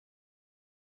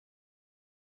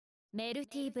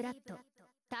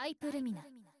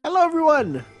Hello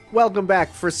everyone! Welcome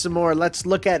back for some more Let's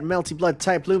Look at Melty Blood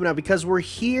Type Lumina, because we're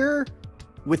here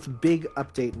with big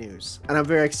update news. And I'm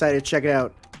very excited to check it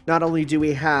out. Not only do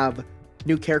we have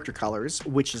new character colors,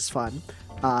 which is fun.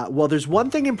 Well, there's one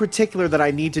thing in particular that I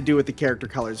need to do with the character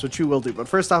colors, which we will do. But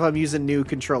first off, I'm using new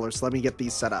controllers, so let me get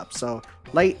these set up. So,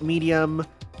 light, medium,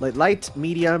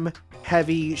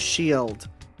 heavy, shield.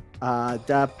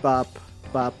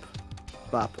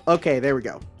 Bup. Okay, there we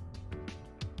go.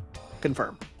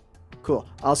 Confirm. Cool.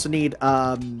 Also need,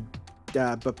 I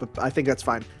think that's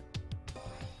fine.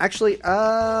 Actually,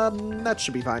 that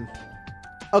should be fine.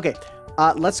 Okay,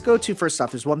 let's go to, first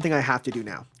off, there's one thing I have to do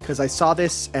now, because I saw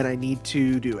this and I need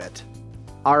to do it.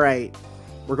 All right,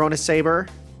 we're going to Saber.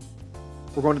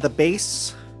 We're going to the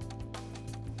base.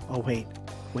 Oh, wait,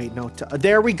 no,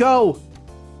 there we go.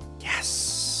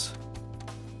 Yes.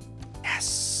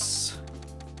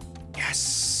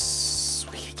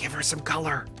 We can give her some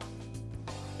color.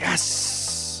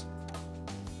 Yes.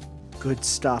 Good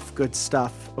stuff.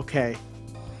 Okay.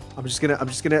 I'm just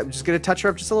gonna touch her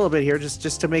up just a little bit here,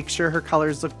 just to make sure her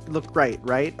colors look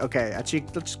right. Okay, actually,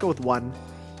 let's just go with one.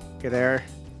 Okay, there.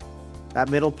 That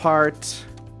middle part.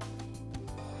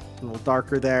 A little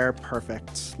darker there.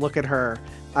 Perfect. Look at her.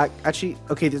 Actually,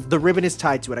 okay, the ribbon is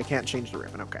tied to it. I can't change the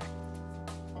ribbon. Okay.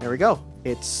 There we go.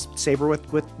 It's Saber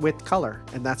with color,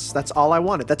 and that's all I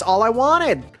wanted. That's all I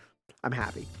wanted. I'm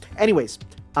happy. Anyways,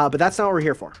 but that's not what we're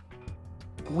here for.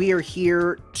 We are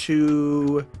here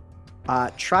to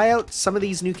try out some of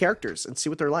these new characters and see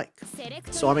what they're like.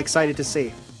 So I'm excited to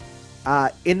see.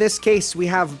 In this case, we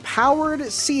have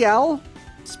Powered Ciel,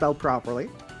 spelled properly,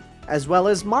 as well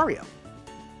as Mario.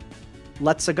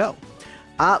 Let's go.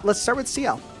 Let's start with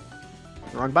Ciel.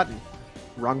 Wrong button.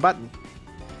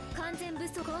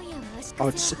 Oh,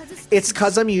 it's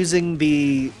because I'm using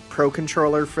the Pro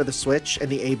Controller for the Switch, and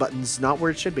the A button's not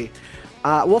where it should be.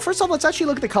 Well, first off, let's actually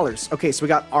look at the colors. Okay, so we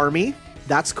got Army.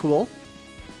 That's cool.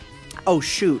 Oh,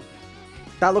 shoot.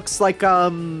 That looks like,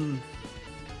 young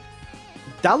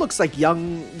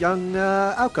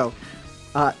Alco.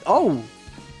 Oh.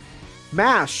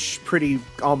 Mash. Pretty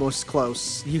almost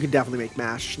close. You can definitely make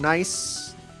Mash.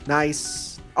 Nice.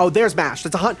 Oh, there's Mash.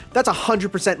 That's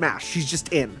 100% Mash. She's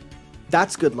just in.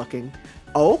 That's good looking.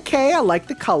 Okay, I like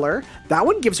the color. That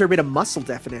one gives her a bit of muscle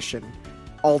definition.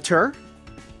 Alter.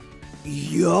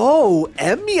 Yo,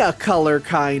 Emiya color,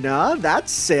 kinda. That's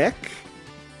sick.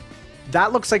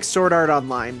 That looks like Sword Art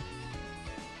Online.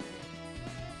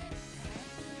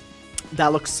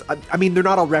 That looks... I mean, they're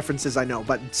not all references, I know,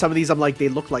 but some of these I'm like, they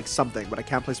look like something, but I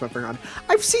can't place my finger on.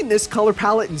 I've seen this color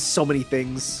palette in so many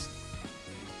things.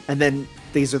 And then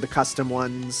these are the custom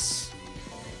ones.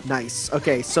 Nice.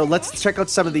 Okay, so let's check out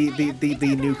some of the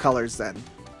new colors then.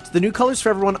 So the new colors for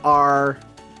everyone are...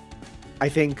 I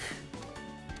think...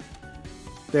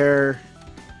 They're...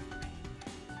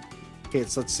 Okay,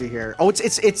 so let's see here. Oh,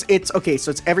 it's okay, so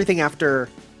it's everything after,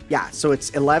 yeah, so it's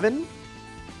 11.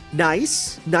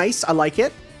 Nice, I like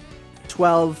it.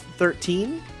 12,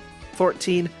 13,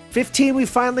 14, 15, we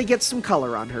finally get some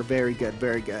color on her. Very good.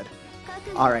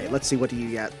 All right, let's see, what do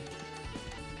you get?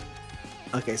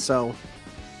 Okay, so,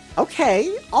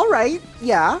 okay, all right,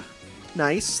 yeah.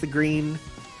 Nice, the green,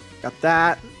 got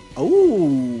that.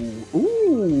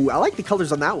 Ooh, I like the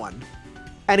colors on that one.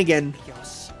 And again,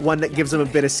 one that gives them a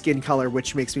bit of skin color,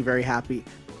 which makes me very happy.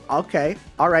 Okay,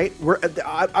 all right.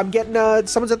 I'm getting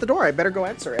someone's at the door. I better go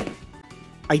answer it.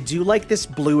 I do like this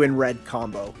blue and red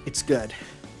combo. It's good.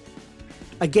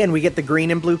 Again, we get the green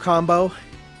and blue combo.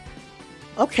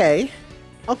 Okay,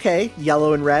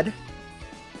 yellow and red.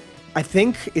 I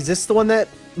think, is this the one that...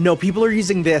 No, people are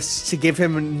using this to give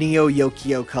him Neo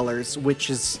Yokio colors, which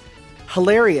is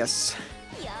hilarious.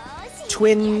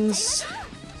 Twins...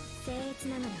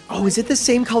 Oh, is it the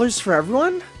same colors for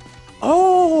everyone?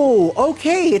 Oh,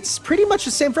 okay. It's pretty much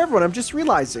the same for everyone. I'm just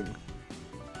realizing.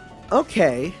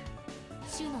 Okay.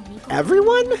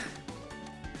 Everyone?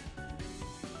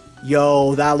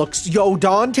 Yo, that looks... Yo,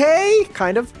 Dante?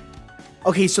 Kind of.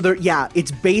 Okay, so they're... Yeah,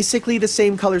 it's basically the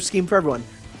same color scheme for everyone.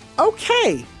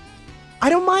 Okay. I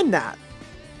don't mind that.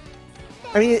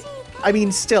 I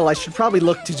mean, still, I should probably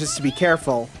look to just to be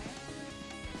careful.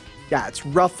 Yeah, it's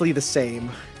roughly the same.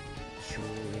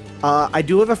 I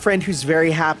do have a friend who's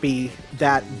very happy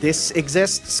that this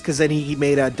exists, because then he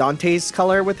made a Dante's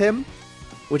color with him,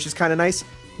 which is kind of nice.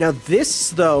 Now this,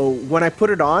 though, when I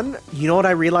put it on, you know what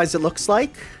I realized it looks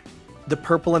like? The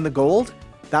purple and the gold?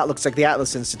 That looks like the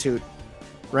Atlas Institute,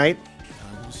 right?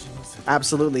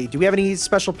 Absolutely. Do we have any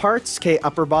special parts? Okay,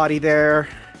 upper body there.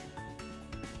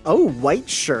 Oh, white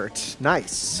shirt.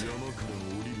 Nice.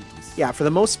 Yeah, for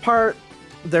the most part,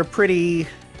 They're pretty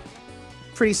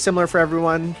similar for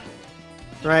everyone,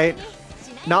 right?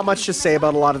 Not much to say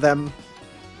about a lot of them.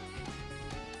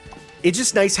 It's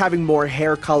just nice having more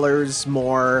hair colors,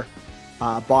 more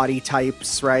body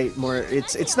types, right? More,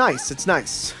 it's nice. It's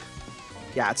nice.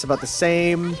 Yeah, it's about the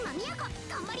same,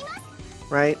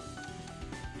 right?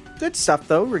 Good stuff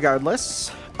though,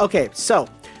 regardless. Okay, so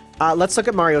let's look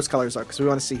at Mario's colors though, because we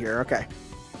want to see here. Okay,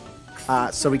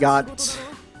 so we got.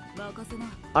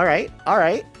 All right.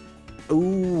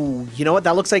 Ooh, you know what?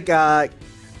 That looks like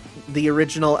the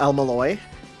original El Malloy,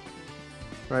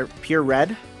 right? Pure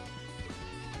red.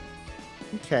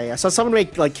 Okay, I saw someone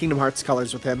make like Kingdom Hearts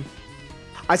colors with him.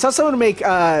 I saw someone make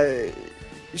Shiki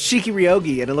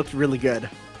Ryogi, and it looked really good.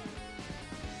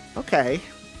 Okay.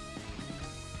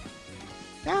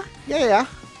 Yeah.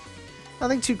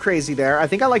 Nothing too crazy there. I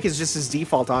think I like his just his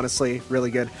default, honestly,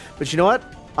 really good. But you know what?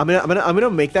 I'm gonna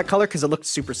make that color because it looked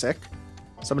super sick.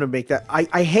 So I'm gonna make that.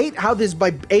 I hate how this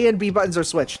by A and B buttons are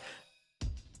switched.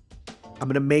 I'm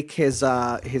gonna make his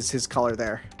color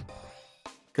there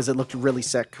because it looked really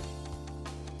sick.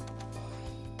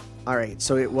 All right,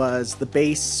 so it was, the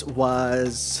base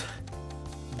was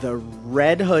the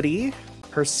red hoodie.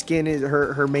 Her skin is,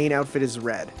 her main outfit is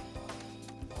red.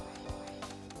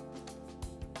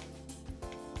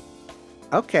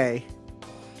 Okay.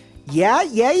 Yeah.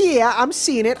 I'm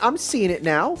seeing it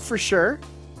now, for sure.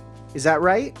 Is that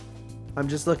right? I'm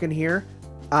just looking here.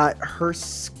 Her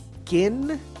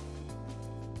skin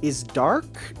is dark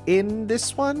in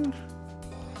this one.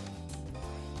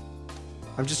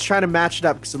 I'm just trying to match it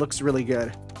up because it looks really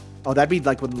good. Oh, that'd be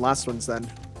like one of the last ones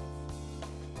then.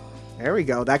 There we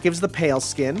go. That gives the pale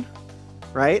skin,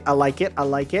 right? I like it.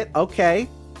 Okay.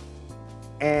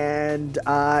 And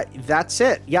that's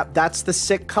it. Yep, that's the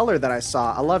sick color that I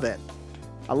saw. I love it.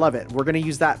 We're going to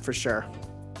use that for sure.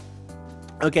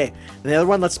 Okay, and the other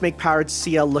one, let's make Powered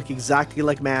Ciel look exactly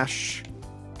like MASH.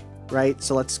 Right,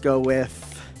 so let's go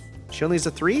with... She only has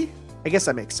a 3? I guess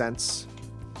that makes sense.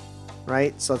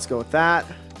 Right, so let's go with that.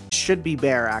 Should be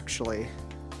bare, actually.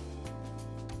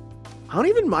 I don't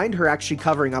even mind her actually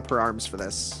covering up her arms for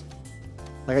this.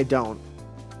 Like, I don't.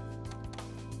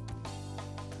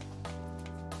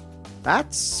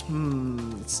 That's...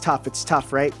 It's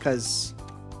tough, right? Because...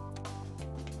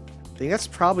 I think that's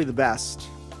probably the best.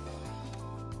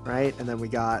 Right, and then we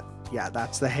got... Yeah,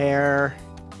 that's the hair.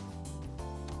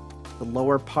 The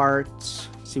lower part.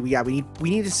 See, we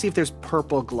need to see if there's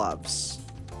purple gloves.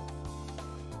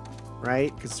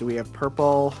 Right? Because we have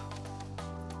purple.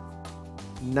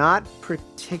 Not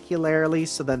particularly,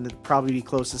 so then it'd probably be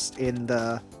closest in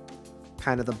the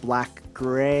kind of the black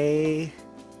gray.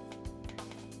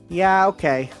 Yeah,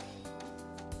 okay.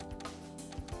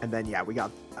 And then yeah, we got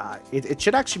it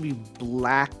should actually be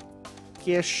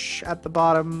blackish at the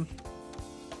bottom.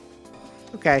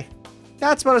 Okay.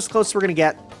 That's about as close as we're gonna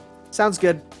get. Sounds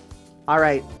good.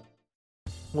 Alright.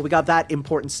 Well, we got that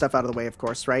important stuff out of the way, of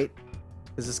course, right?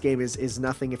 Because this game is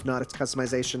nothing if not its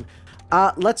customization.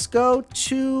 Let's go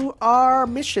to our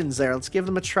missions there. Let's give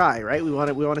them a try, right? We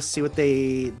want to see what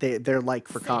they're like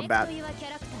for combat.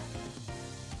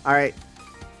 All right.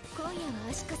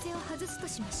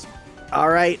 All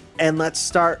right, and let's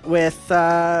start with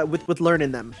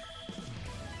learning them.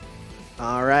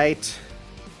 All right.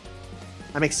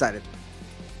 I'm excited.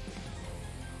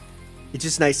 It's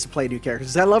just nice to play new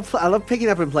characters. I love picking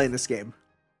up and playing this game.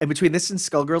 And between this and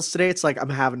Skullgirls today, it's like I'm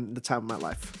having the time of my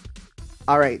life.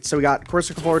 All right, so we got Core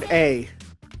Circle Forward A.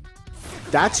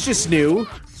 That's just new.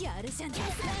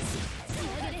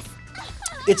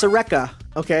 It's a Rekka.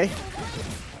 Okay.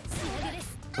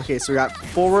 Okay, so we got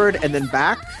forward and then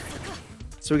back.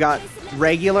 So we got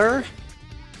regular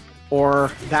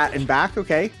or that and back.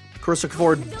 Okay. Core Circle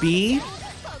Forward B.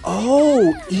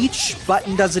 Oh, each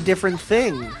button does a different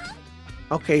thing.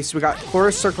 Okay, so we got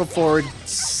Core Circle Forward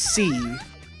C.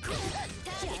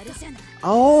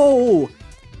 Oh,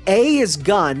 A is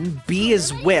gun, B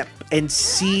is whip, and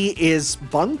C is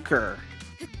bunker.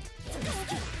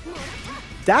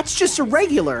 That's just a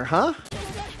regular, huh?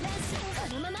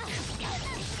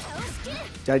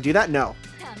 Did I do that? No.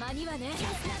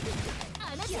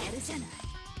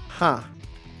 Huh.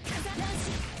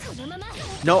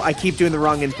 No, I keep doing the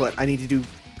wrong input. I need to do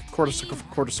quarter circle for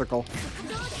quarter circle.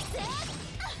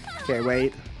 Okay,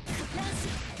 wait.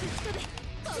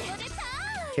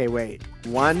 Okay, wait.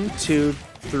 1, 2,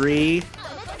 3.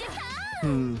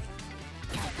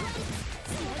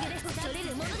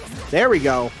 There we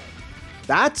go.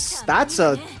 That's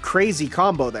a crazy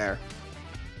combo there.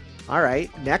 All right,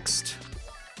 next.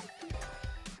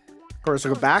 Of course,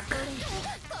 we'll go back.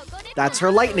 That's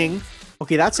her lightning.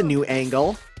 Okay, that's a new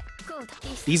angle.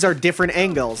 These are different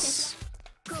angles.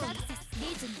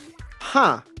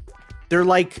 Huh. They're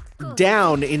like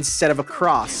down instead of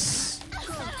across.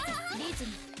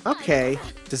 Okay.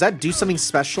 Does that do something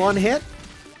special on hit?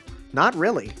 Not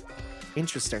really.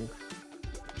 Interesting.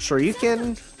 Sure, you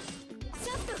can.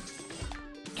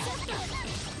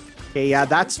 Okay, yeah,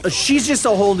 that's... she's just a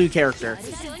whole new character.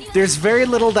 There's very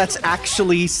little that's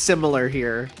actually similar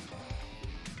here.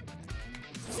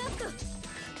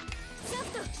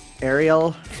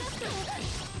 Aerial.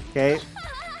 Okay.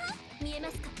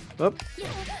 Oop.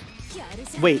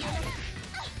 Wait.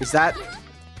 Is that...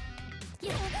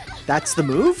 that's the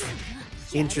move?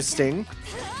 Interesting.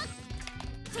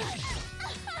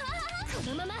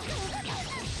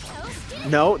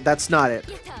 No, that's not it.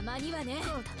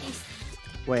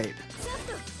 Wait.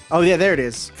 Oh, yeah, there it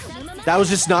is. That was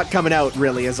just not coming out,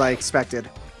 really, as I expected.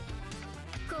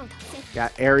 Yeah,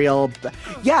 aerial.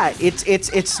 Yeah,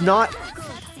 it's not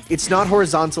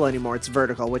horizontal anymore. It's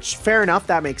vertical, which, fair enough,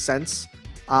 that makes sense.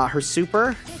 Her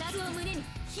super.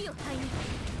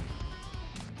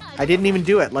 I didn't even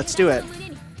do it. Let's do it.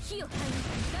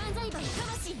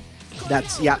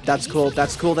 Yeah, that's cool.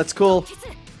 That's cool. That's cool.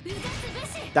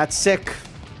 That's sick.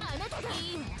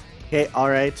 Okay,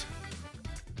 alright.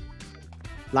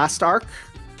 Last arc.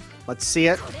 Let's see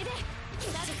it.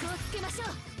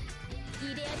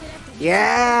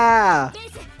 Yeah!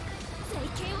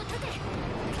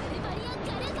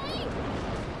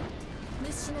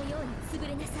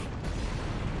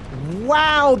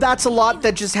 Wow, that's a lot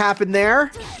that just happened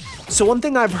there. So one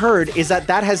thing I've heard is that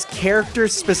that has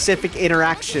character-specific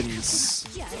interactions,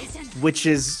 which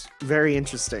is very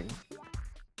interesting.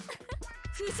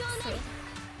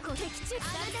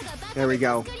 There we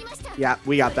go. Yeah,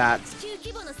 we got that.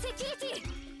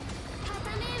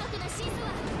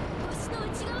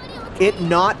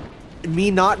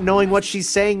 Me not knowing what she's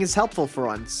saying is helpful for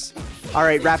once.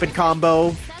 Alright, rapid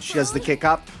combo. She does the kick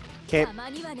up. Okay.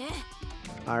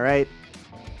 Alright.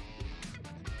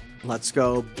 Let's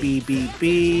go B, B,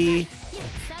 B.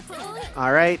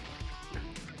 Alright.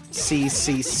 C,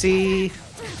 C, C.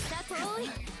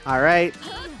 Alright.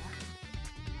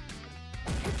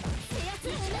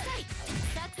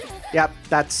 Yep,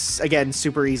 that's, again,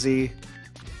 super easy.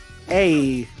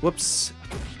 A, whoops.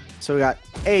 So we got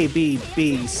A, B,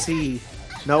 B, C.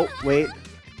 Nope, wait.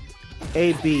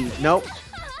 A, B, nope.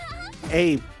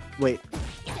 A, wait.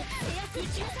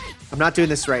 I'm not doing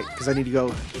this right, because I need to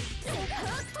go.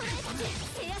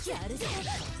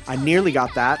 I nearly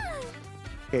got that.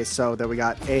 Okay, so then we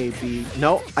got A, B.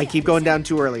 Nope, I keep going down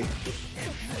too early.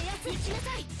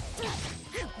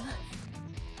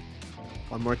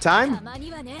 One more time.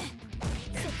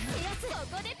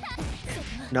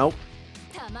 Nope.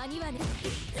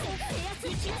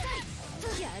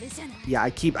 Yeah, I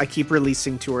keep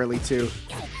releasing too early too.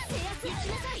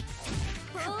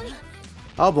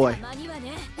 Oh boy.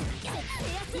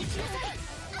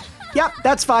 Yep,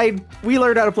 that's fine. We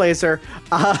learned how to play as her.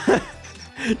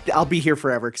 I'll be here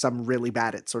forever because I'm really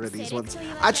bad at sort of these ones.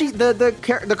 Actually,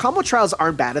 the combo trials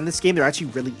aren't bad in this game. They're actually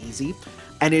really easy,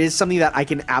 and it is something that I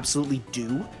can absolutely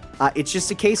do. It's just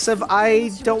a case of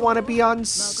I don't want to be on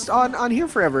here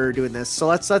forever doing this. So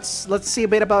let's see a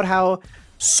bit about how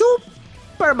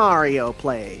Super Mario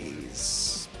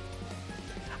plays.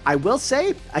 I will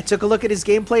say I took a look at his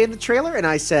gameplay in the trailer and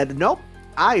I said, nope,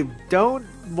 I don't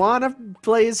want to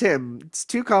play as him. It's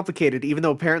too complicated, even though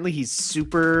apparently he's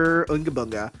super unga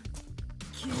bunga.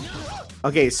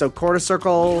 Okay, so quarter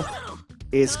circle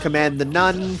is command the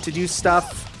nun to do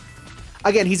stuff.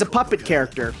 Again, he's a puppet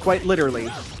character, quite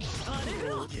literally.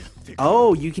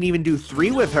 Oh, you can even do 3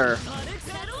 with her.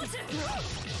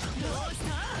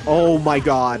 Oh my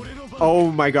god.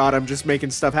 Oh my god, I'm just making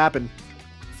stuff happen.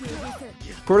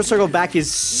 Quarter circle back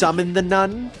is summon the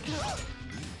nun.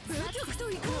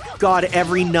 God,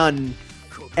 every nun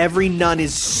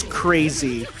is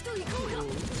crazy.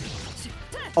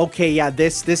 Okay, yeah,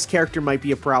 this character might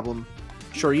be a problem.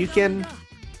 Sure, you can.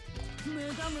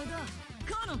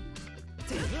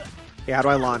 Okay, how do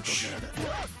I launch?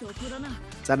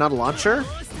 Is that not a launcher?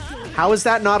 How is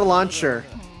that not a launcher?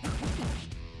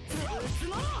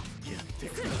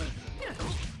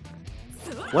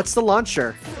 What's the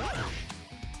launcher?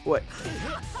 What?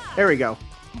 There we go.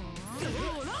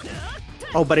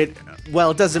 Oh, but it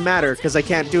doesn't matter because I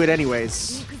can't do it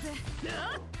anyways.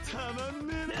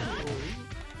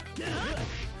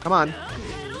 Come on.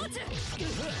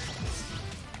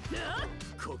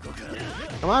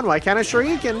 Come on, why can't I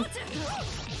Shuriken?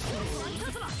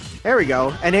 There we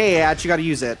go. And hey, I actually got to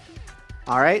use it.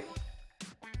 Alright.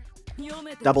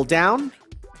 Double down.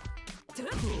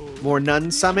 More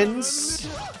nun summons.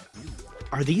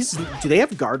 Are these... do they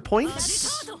have guard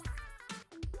points?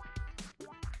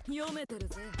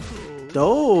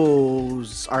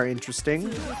 Those are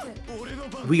interesting.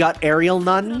 We got aerial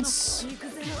nuns.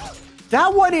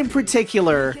 That one in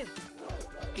particular,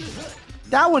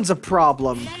 that one's a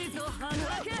problem.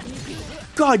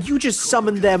 God, you just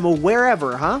summoned them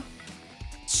wherever, huh?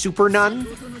 Super nun.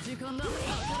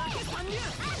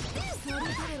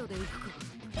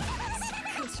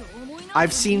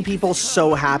 I've seen people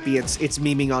so happy it's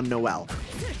memeing on Noel.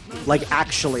 Like,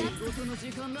 actually.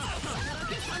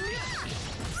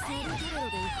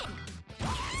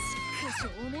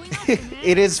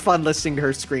 It is fun listening to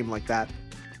her scream like that.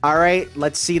 Alright,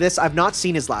 let's see this. I've not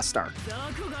seen his last star.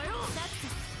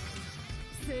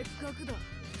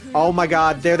 Oh my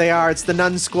god, there they are. It's the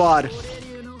nun squad.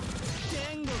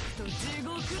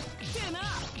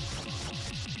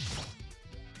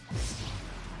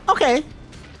 Okay.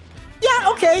 Yeah,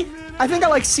 okay. I think I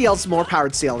like Ciel's more.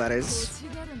 Powered Ciel, that is.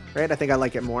 Right? I think I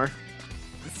like it more.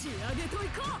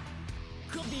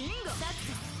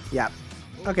 Yeah.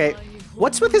 Okay.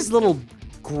 What's with his little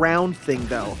ground thing,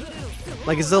 though?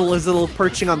 Like his little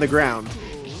perching on the ground.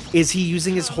 Is he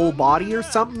using his whole body or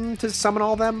something to summon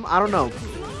all of them? I don't know.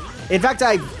 In fact,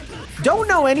 I don't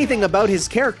know anything about his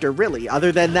character, really,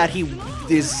 other than that he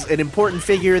is an important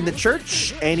figure in the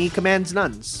church and he commands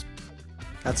nuns.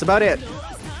 That's about it.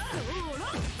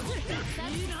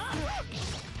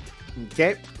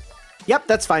 Okay. Yep,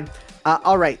 that's fine.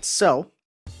 All right, so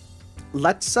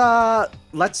let's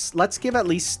give at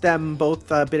least them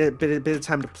both a bit of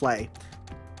time to play.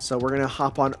 So we're gonna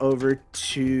hop on over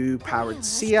to Powered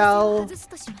Ciel,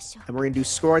 and we're gonna do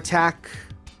score attack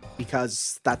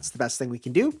because that's the best thing we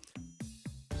can do.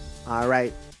 All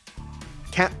right.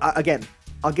 Again,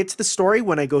 I'll get to the story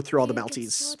when I go through all the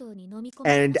melties,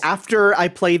 and after I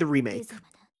play the remake,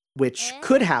 which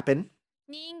could happen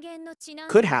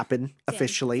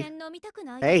officially.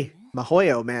 Hey,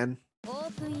 Mahoyo, man.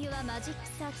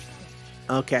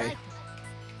 Okay.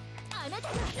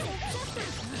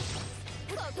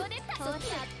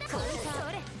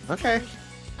 Okay.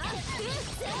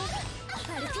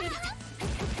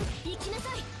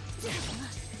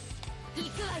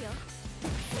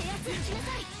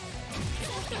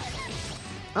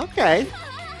 Okay.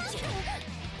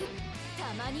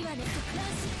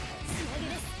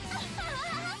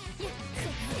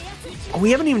 Oh,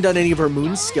 we haven't even done any of her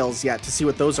moon skills yet to see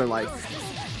what those are like.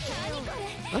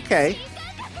 Okay.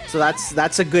 So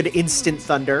that's a good instant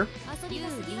thunder.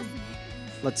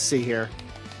 Let's see here.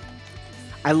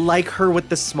 I like her with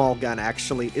the small gun,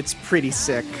 actually. It's pretty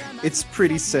sick. It's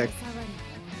pretty sick.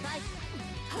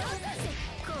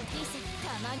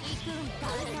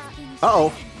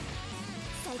 Uh-oh.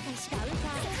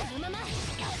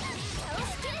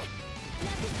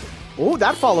 Oh,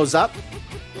 that follows up.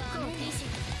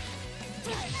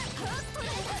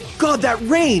 God, that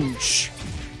range!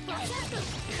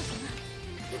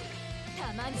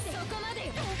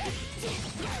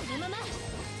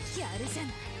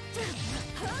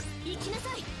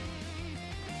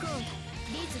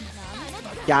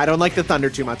 Yeah, I don't like the thunder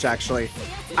too much, actually.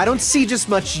 I don't see just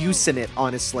much use in it,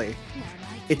 honestly.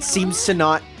 It seems to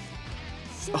not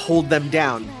hold them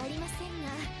down.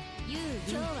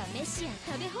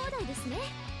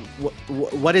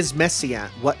 What is Messian?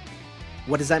 What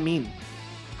does that mean?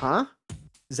 Huh?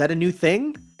 Is that a new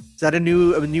thing? Is that a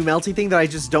new melty thing that I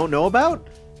just don't know about?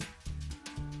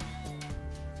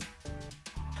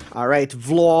 All right,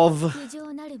 Vlov.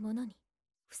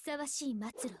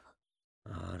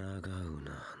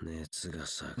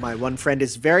 My one friend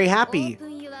is very happy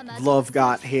Vlov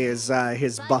got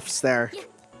his buffs there.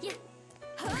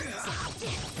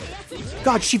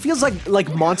 God, she feels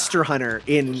like Monster Hunter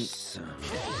in...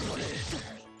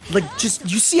 Like, just,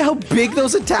 you see how big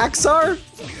those attacks are?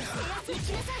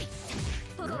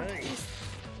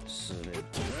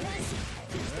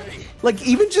 Like,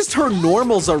 even just her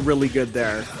normals are really good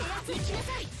there.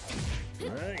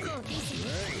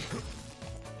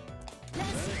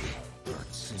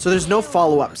 So there's no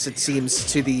follow-ups, it seems,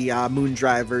 to the Moon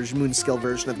Drive version, Moon Skill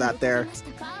version of that there.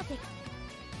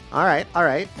 Alright,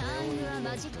 alright.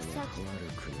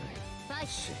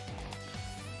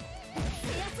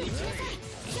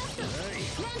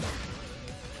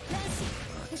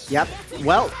 Yep,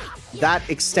 well, that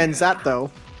extends that, though.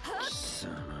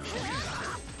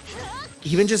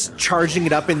 Even just charging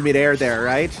it up in midair there,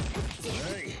 right?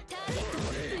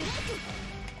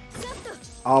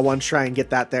 Oh, I want to try and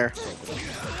get that there.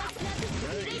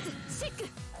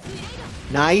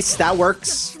 Nice, that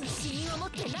works.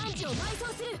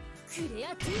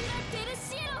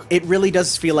 It really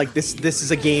does feel like this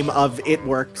is a game of it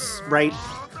works, right?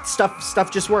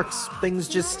 Stuff just works. Things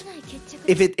just...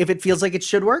 If it feels like it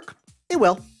should work, it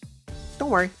will. Don't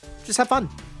worry. Just have fun.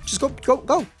 Just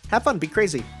go. Have fun. Be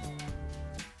crazy.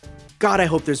 God, I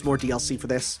hope there's more DLC for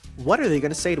this. What are they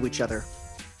going to say to each other?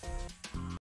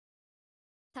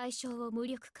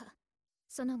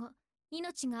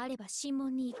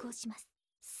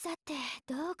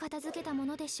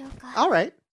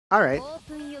 Alright. Alright.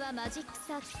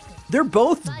 They're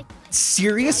both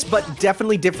serious, but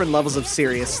definitely different levels of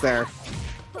serious there.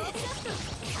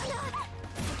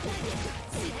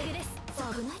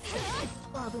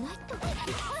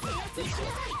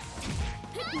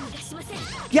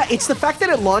 Yeah, it's the fact that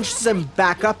it launches them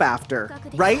back up after,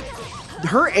 right?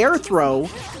 Her air throw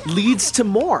leads to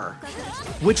more,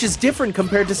 which is different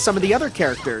compared to some of the other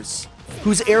characters,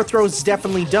 whose air throws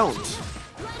definitely don't.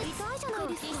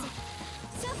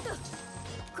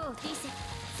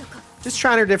 Just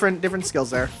trying her different skills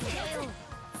there.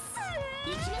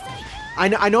 I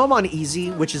know I'm on easy,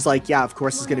 which is like, yeah, of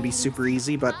course it's gonna be super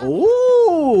easy, but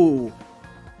oh,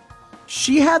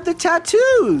 she had the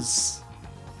tattoos.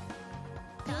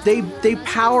 They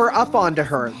power up onto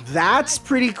her. That's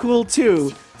pretty cool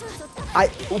too.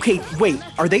 Okay, wait,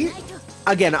 are they?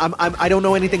 Again, I don't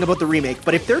know anything about the remake,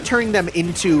 but if they're turning them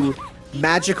into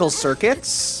magical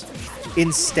circuits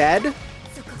instead,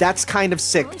 that's kind of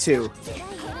sick too.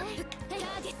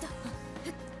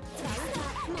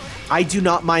 I do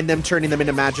not mind them turning them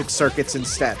into magic circuits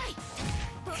instead.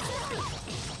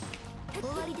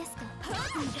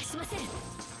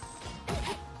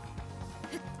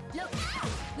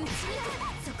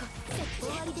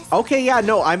 Okay, yeah,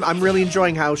 no, I'm really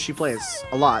enjoying how she plays.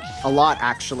 A lot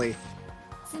actually.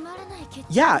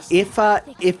 Yeah,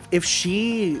 if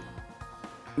she,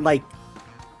 like,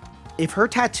 if her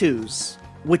tattoos,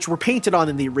 which were painted on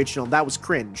in the original, that was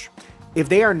cringe. If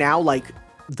they are now, like,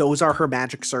 those are her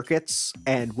magic circuits,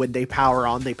 and when they power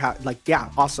on, they power, like, yeah,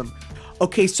 awesome.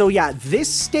 Okay, so yeah,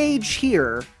 this stage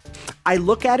here, I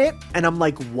look at it, and I'm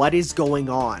like, what is going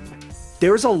on?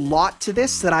 There's a lot to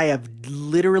this that I have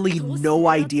literally no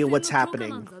idea what's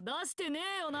happening.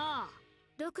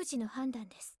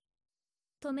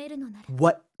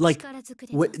 What, like,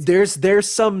 what, there's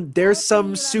some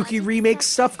Suki remake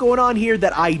stuff going on here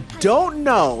that I don't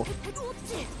know.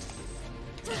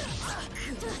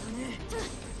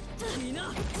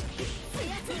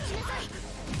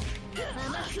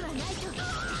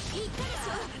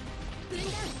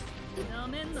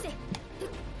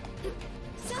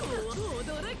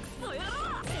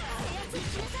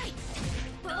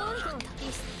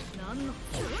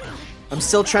 I'm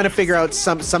still trying to figure out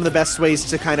some of the best ways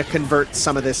to kind of convert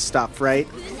some of this stuff, right?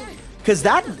 Because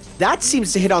that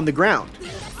seems to hit on the ground,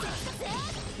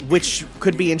 which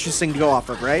could be interesting to go off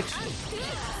of, right?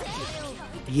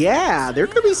 Yeah, there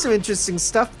could be some interesting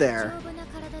stuff there.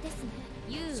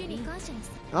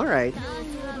 All right.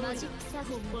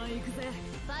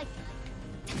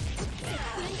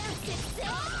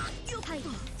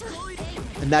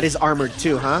 And that is armored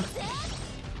too, huh?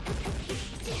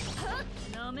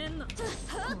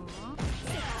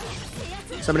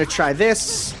 So I'm gonna try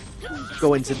this,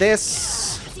 go into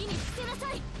this,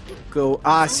 go,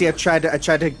 see, I tried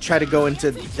to go into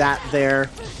that there.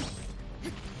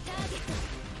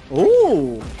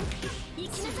 Ooh.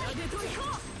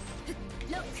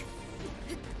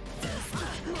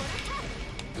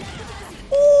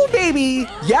 Ooh, baby.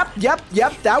 Yep,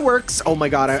 that works. Oh my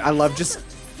God, I love just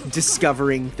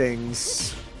discovering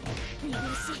things.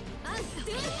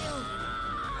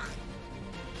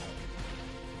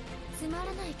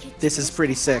 This is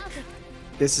pretty sick.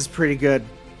 This is pretty good.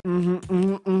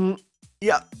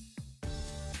 Yep.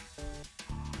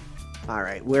 All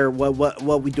right,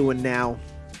 what we doing now?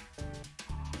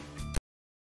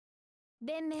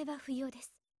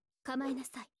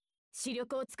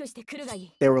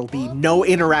 There will be no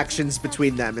interactions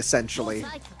between them, essentially.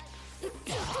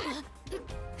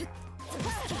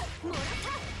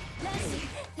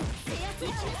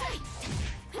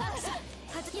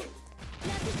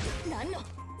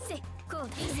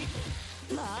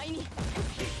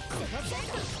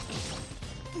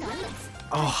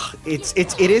 Oh, it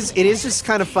is just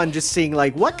kind of fun just seeing,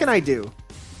 like, what can I do,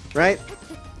 right?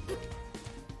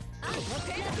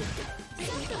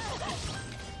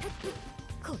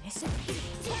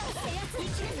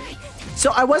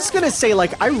 So I was gonna say,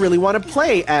 like, I really want to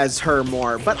play as her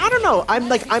more, but I don't know.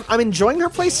 I'm enjoying her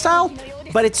play style,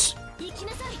 but it's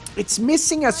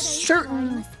missing a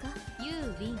certain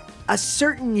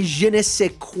je ne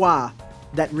sais quoi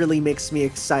that really makes me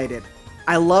excited.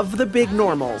 I love the big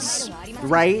normals,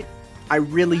 right? I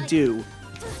really do.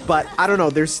 But I don't know,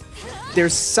 there's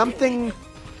something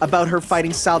about her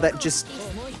fighting style that just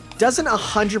doesn't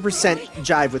 100%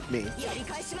 jive with me.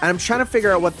 And I'm trying to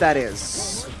figure out what that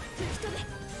is.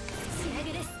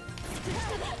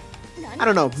 I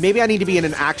don't know. Maybe I need to be in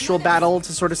an actual battle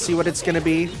to sort of see what it's going to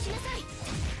be.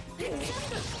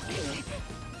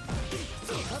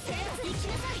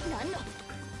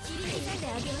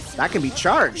 That can be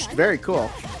charged. Very cool.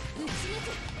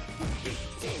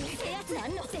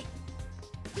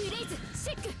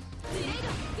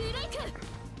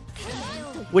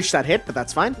 Wish that hit, but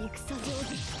that's fine.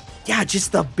 Yeah,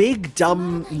 just the big,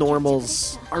 dumb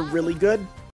normals are really good.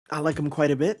 I like them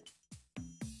quite a bit.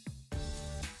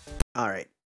 Alright.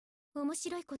 I was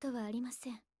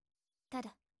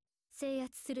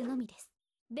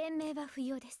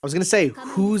gonna say,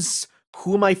 who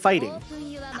am I fighting?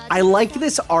 I like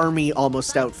this army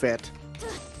almost outfit.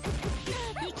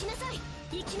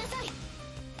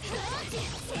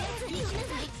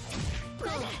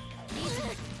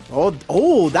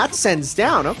 Oh, that sends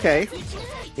down. Okay.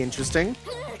 Interesting.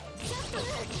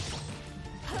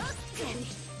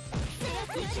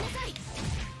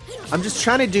 I'm just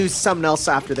trying to do something else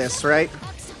after this, right?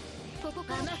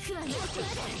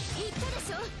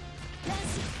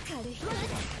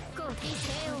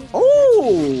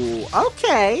 Oh,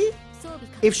 okay.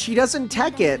 If she doesn't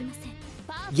tech it...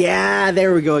 Yeah,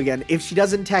 there we go again. If she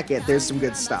doesn't tech it, there's some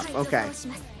good stuff. Okay.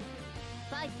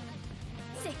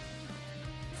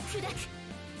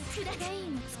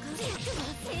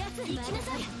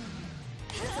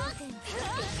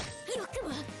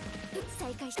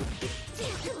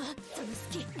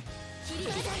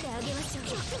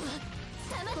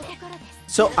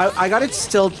 So I gotta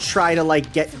still try to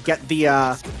like get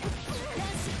the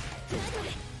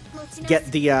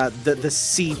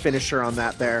C finisher on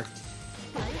that there.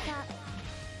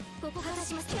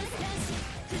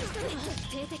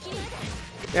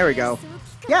 There we go.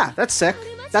 Yeah, that's sick.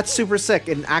 That's super sick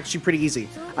and actually pretty easy.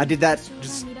 I did that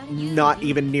just not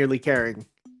even nearly caring.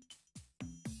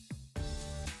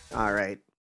 All right.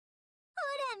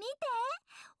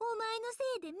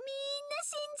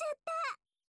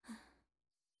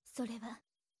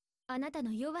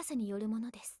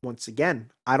 Once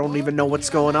again, I don't even know what's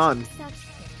going on.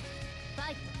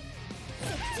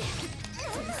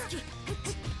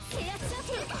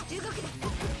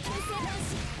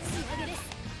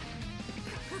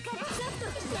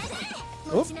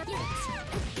 Oh.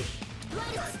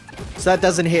 So that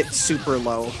doesn't hit super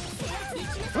low.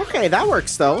 Okay, that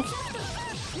works though.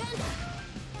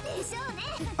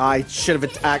 I should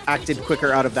have acted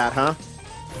quicker out of that, huh?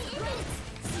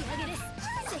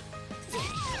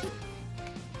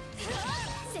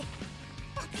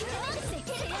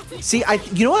 See,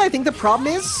 you know what I think the problem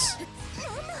is?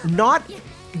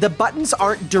 The buttons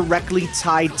aren't directly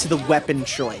tied to the weapon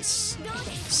choice.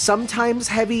 Sometimes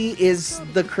heavy is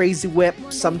the crazy whip,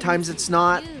 sometimes it's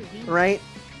not, right?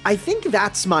 I think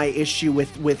that's my issue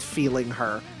with feeling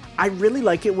her. I really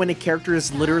like it when a character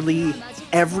is literally,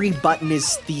 every button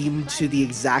is themed to the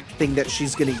exact thing that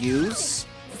she's gonna use.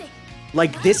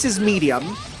 Like, this is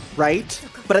medium, right?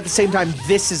 But at the same time,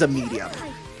 this is a medium.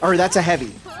 Or that's a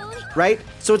heavy, right?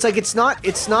 So it's like, it's not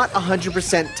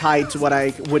 100% tied to what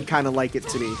I would kind of like it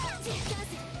to be.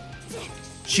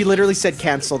 She literally said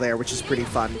cancel there, which is pretty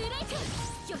fun.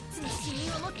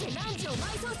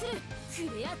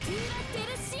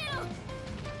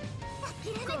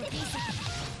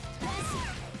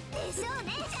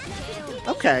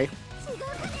 Okay.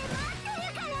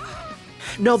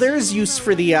 No, there is use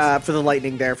for the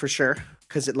lightning there for sure,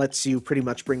 because it lets you pretty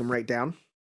much bring them right down.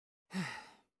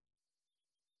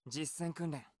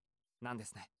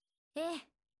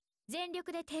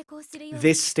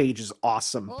 This stage is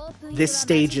awesome. This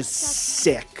stage is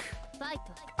sick.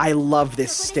 I love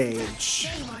this stage.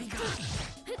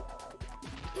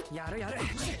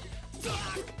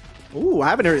 Ooh, I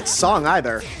haven't heard its song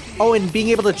either. Oh, and being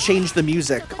able to change the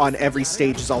music on every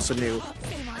stage is also new.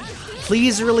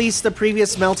 Please release the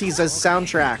previous Melties as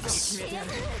soundtracks.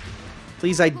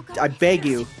 Please, I beg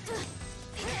you.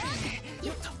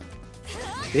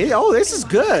 Oh, this is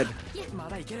good.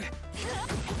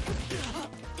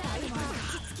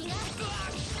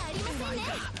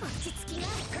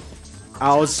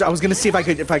 I was gonna see if I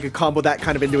could combo that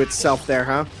kind of into itself there,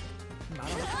 huh?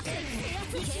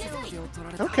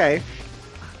 Okay.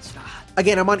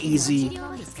 Again, I'm on easy,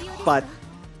 but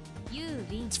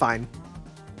it's fine.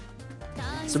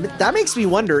 So that makes me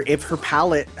wonder if her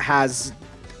palette has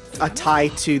a tie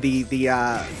to the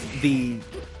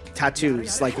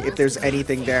tattoos, like if there's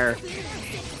anything there.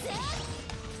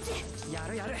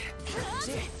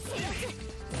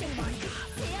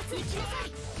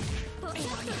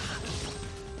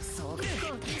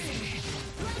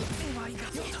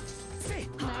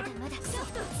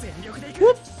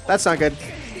 Whoop, that's not good.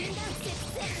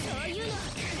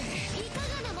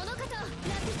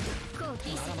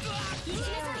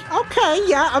 Okay,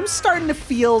 yeah, I'm starting to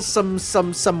feel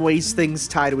some ways things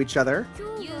tie to each other.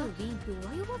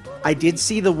 I did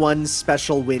see the one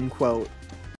special win quote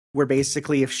where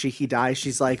basically if he dies,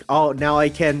 she's like, oh, now I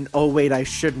can, oh wait, I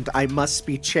shouldn't, I must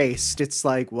be chased. It's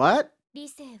like, what?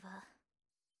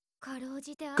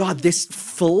 God, this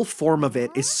full form of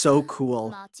it is so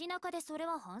cool. It's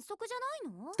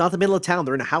not the middle of town,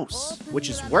 they're in a house, which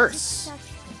is worse.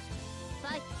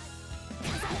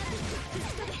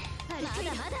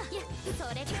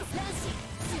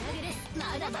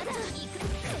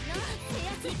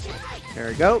 There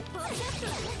we go.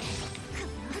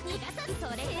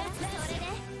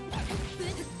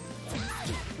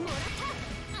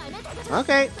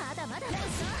 Okay.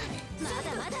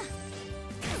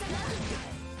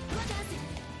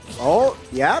 Oh,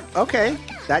 yeah, okay.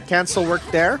 That cancel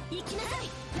worked there.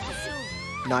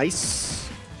 Nice.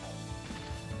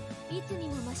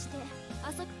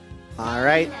 All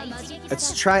right.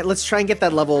 Let's try and get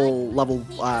that level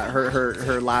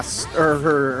her last or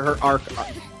her arc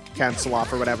cancel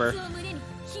off or whatever.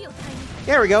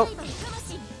 There we go.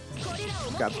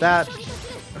 Got that.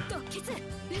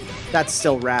 That's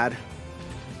still rad.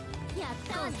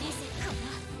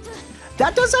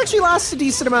 That does actually last a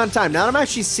decent amount of time. Now I'm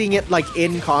actually seeing it like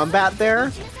in combat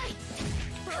there.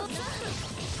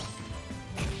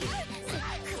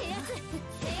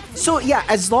 So yeah,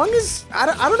 as long as I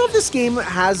don't know if this game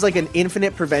has like an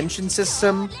infinite prevention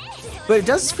system, but it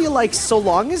does feel like so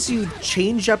long as you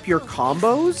change up your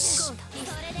combos,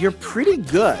 you're pretty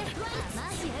good.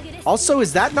 Also,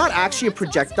 is that not actually a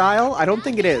projectile? I don't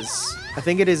think it is. I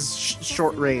think it is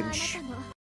short range.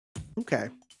 Okay.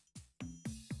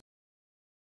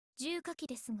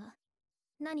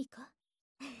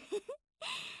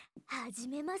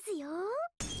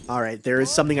 Alright, there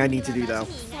is something I need to do though.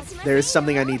 There is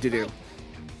something I need to do.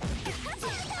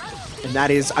 And that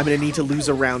is, I'm gonna need to lose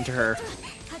a round to her.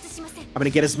 I'm gonna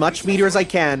get as much meter as I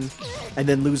can, and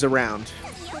then lose a round.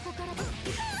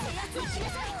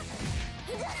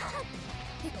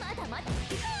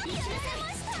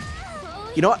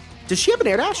 You know what? Does she have an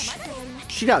air dash?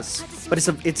 She does. But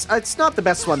it's not the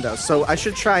best one though, so I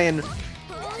should try and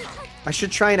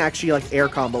actually like air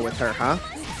combo with her, huh?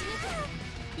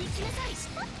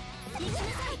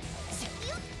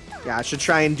 Yeah, I should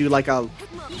try and do like a...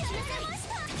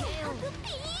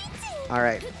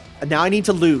 Alright. Now I need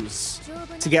to lose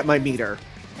to get my meter.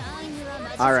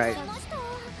 Alright.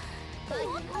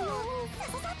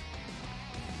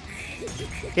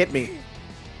 Hit me.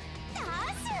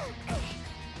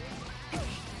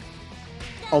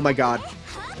 Oh my god.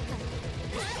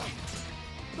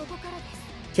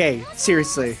 Okay,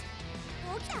 seriously.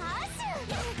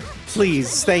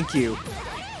 Please, thank you.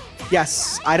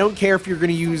 Yes, I don't care if you're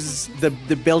gonna use the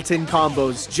built-in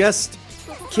combos. Just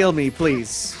kill me,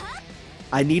 please.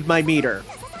 I need my meter.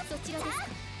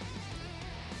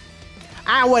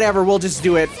 Ah, whatever, we'll just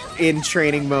do it in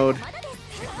training mode.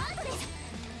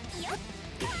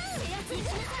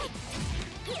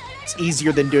 It's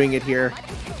easier than doing it here.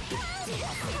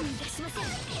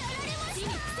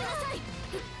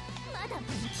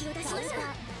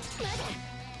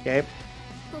 Okay.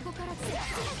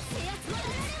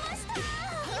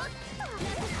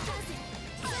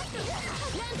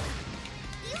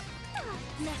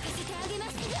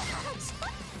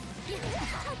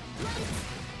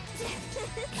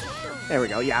 There we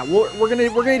go. Yeah, we're gonna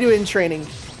do it in training,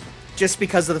 just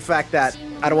because of the fact that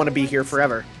I don't want to be here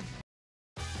forever.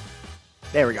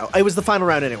 There we go. It was the final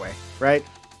round anyway, right?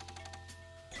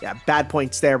 Yeah, bad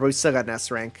points there, but we still got an S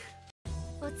rank.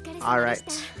 All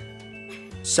right.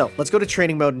 So let's go to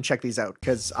training mode and check these out,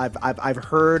 because I've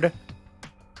heard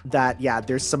that yeah,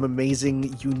 there's some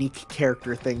amazing, unique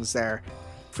character things there.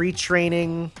 Free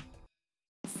training.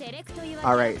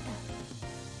 All right.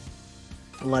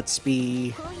 Let's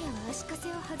be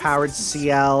Powered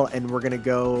Ciel, and we're gonna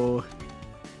go.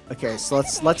 Okay, so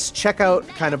let's check out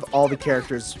kind of all the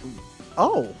characters.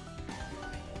 Oh,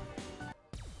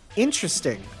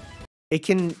 interesting. It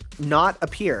can not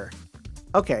appear.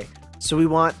 Okay, so we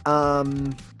want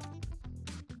to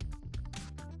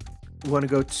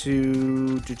go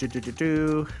to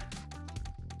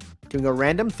doing a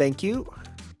random. Thank you.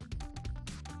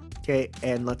 Okay,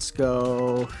 and let's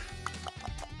go.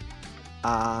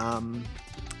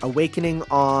 Awakening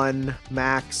on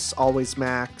max, always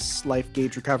max, life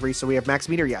gauge recovery. So we have max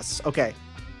meter, yes. Okay.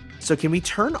 So can we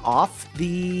turn off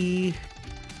the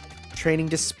training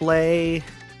display?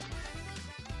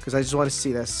 Because I just want to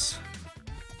see this.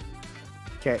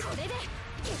 Okay.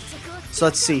 So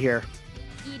let's see here.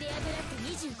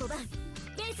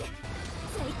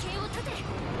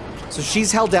 So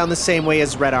she's held down the same way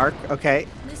as Red Arc. Okay.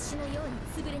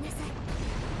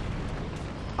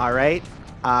 All right.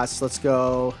 So let's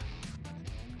go.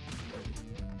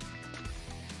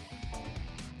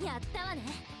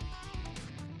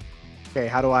 Okay,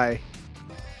 how do I?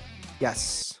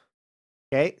 Yes.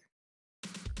 Okay.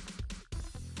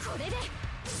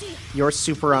 Your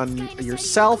super on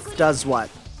yourself does what?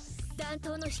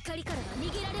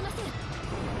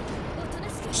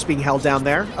 Just being held down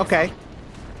there. Okay.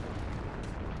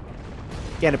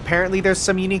 Again, apparently there's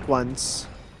some unique ones.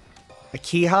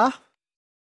 Akiha.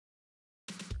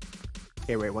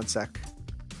 Okay, wait 1 sec.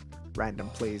 Random,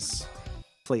 please.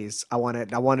 Please. I want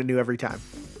it new every time.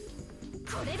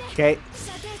 Okay.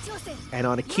 And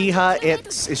on Akiha,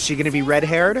 is she gonna be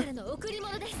red-haired?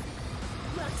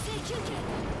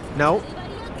 No?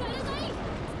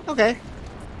 Okay.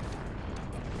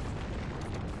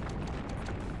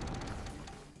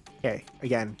 Okay,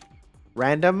 again.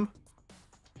 Random.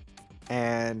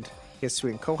 And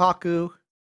Hisui and Kohaku.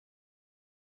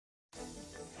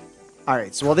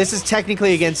 Alright, so well this is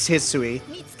technically against Hisui.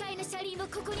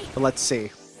 But let's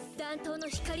see.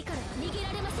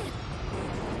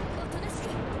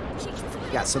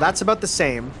 Yeah, so that's about the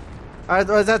same.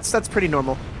 That's pretty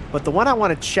normal. But the one I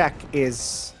want to check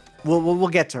is we'll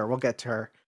get to her. We'll get to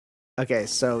her. Okay,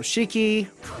 so Shiki.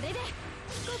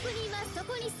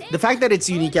 The fact that it's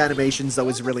unique animations though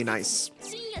is really nice.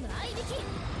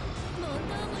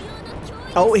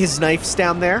 Oh, his knife's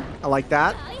down there. I like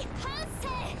that.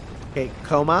 Okay,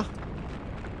 Koma.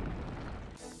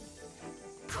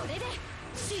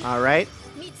 All right.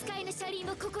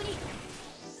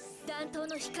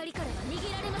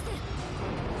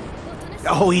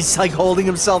 Oh, he's like holding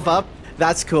himself up.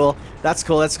 That's cool. That's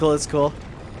cool. That's cool. That's cool.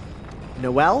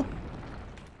 Noelle.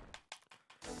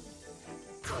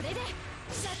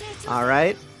 All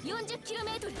right.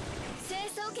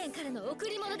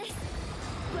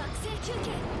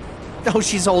 Oh,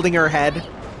 she's holding her head.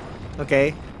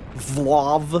 Okay.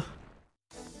 Vlov.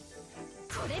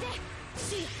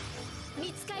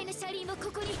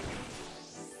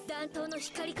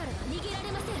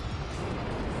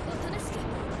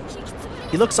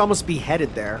 He looks almost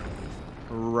beheaded there.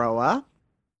 Roa.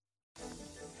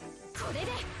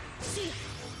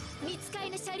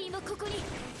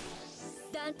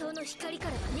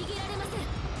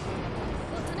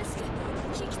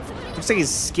 Looks like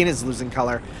his skin is losing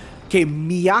color. Okay,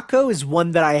 Miyako is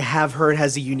one that I have heard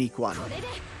has a unique one.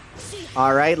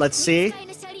 Alright, let's see.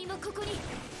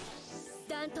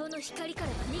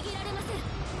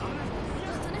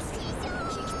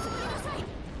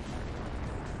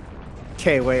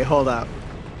 Okay, wait, hold up.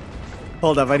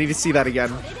 Hold up, I need to see that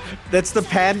again. That's the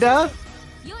panda?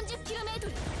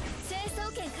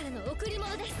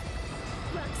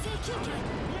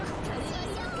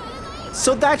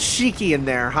 So that's Shiki in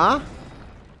there, huh?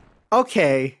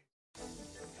 Okay.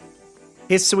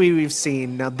 Hisui we've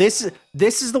seen. Now this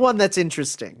is the one that's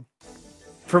interesting.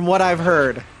 From what I've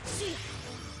heard.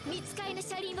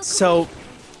 So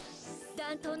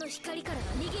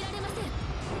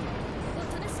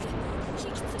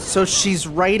she's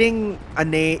writing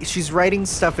she's writing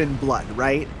stuff in blood,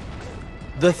 right?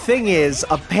 The thing is,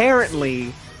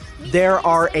 apparently there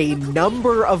are a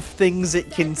number of things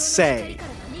it can say.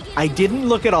 I didn't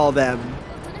look at all of them,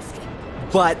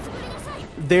 but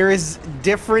there is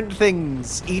different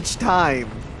things each time.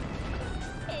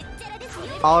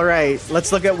 All right,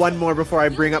 let's look at one more before I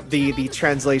bring up the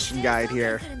translation guide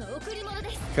here,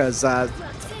 because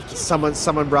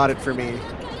someone brought it for me.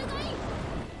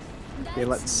 Okay,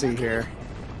 let's see here.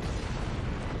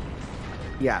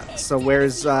 Yeah, so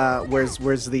where's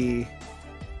the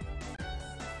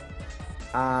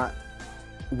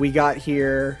we got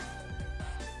here.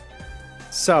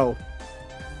 So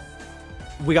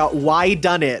we got why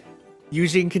done it,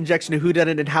 usually in conjunction to who done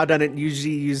it and how done it.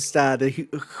 Usually used the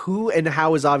who and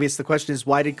how is obvious. The question is,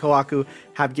 why did Kohaku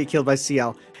have get killed by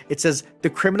Ciel? It says the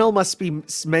criminal must be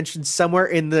mentioned somewhere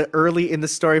in the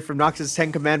story from Nox's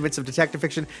 10 Commandments of detective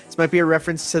fiction. This might be a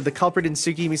reference to the culprit in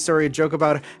Tsukimi's story, a joke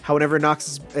about how whenever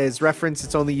Nox is referenced,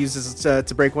 it's only used to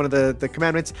break one of the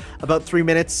commandments. About 3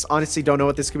 minutes. Honestly, don't know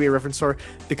what this could be a reference for.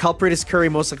 The culprit is Curry,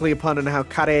 most likely upon and how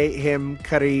Kare, him,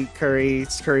 Curry,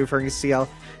 referring to Ciel.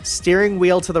 Steering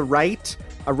wheel to the right,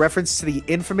 a reference to the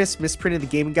infamous misprint in the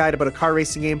gaming guide about a car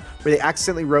racing game where they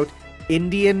accidentally wrote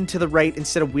Indian to the right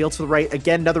instead of wheel to the right.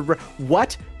 Again, another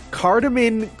what?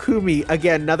 Cardamom Kumi.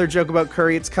 Again, another joke about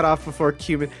curry. It's cut off before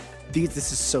cumin. This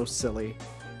is so silly.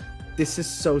 This is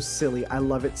so silly. I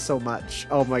love it so much.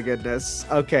 Oh my goodness.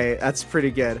 Okay, that's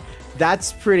pretty good.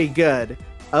 That's pretty good.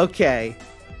 Okay.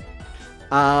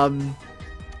 So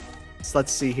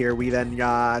let's see here. We then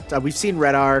got we've seen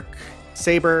Red Arc.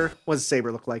 Saber. What does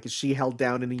Saber look like? Is she held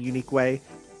down in a unique way?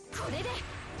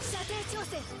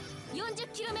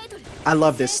 I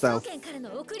love this though.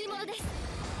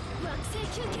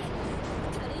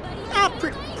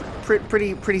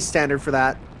 Pretty standard for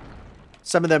that.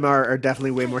 Some of them are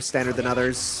definitely way more standard than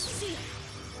others.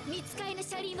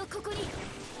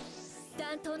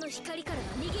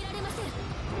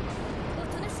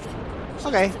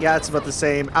 Okay, yeah, it's about the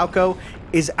same. Aoko,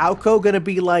 is Aoko gonna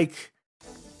be like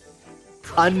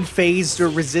unfazed or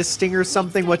resisting or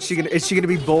something? What's she gonna? Is she gonna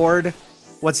be bored?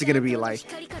 What's it gonna be like?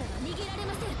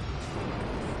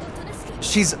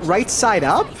 She's right side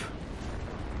up?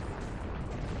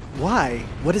 Why?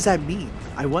 What does that mean?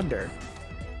 I wonder.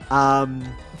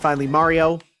 Finally,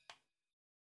 Mario.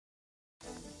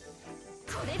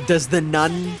 Does the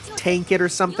nun tank it or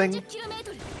something?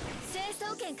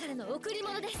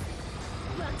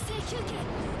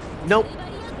 Nope.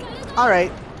 All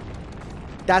right.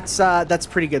 That's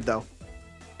pretty good though.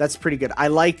 That's pretty good. I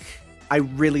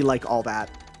really like all that.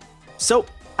 So,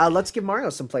 let's give Mario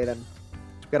some play then.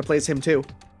 Gotta play as him too.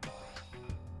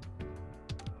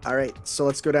 All right, so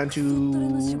let's go down to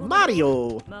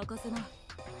Mario.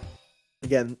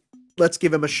 Again, let's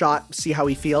give him a shot, see how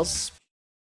he feels.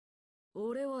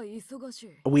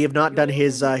 We have not done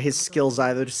his skills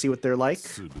either to see what they're like.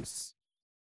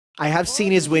 I have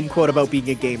seen his win quote about being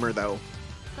a gamer though.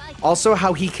 Also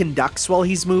how he conducts while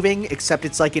he's moving, except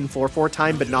it's like in 4/4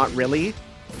 time, but not really.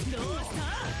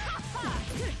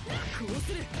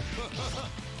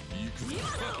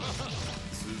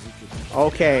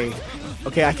 Okay.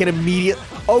 Okay, I can immediately...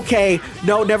 Okay,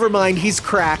 no, never mind. He's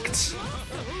cracked.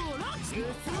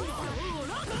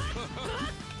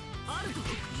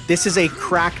 This is a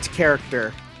cracked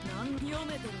character.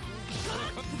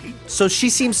 So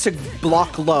she seems to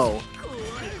block low.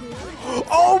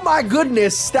 Oh my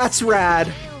goodness, that's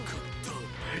rad.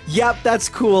 Yep, that's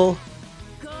cool.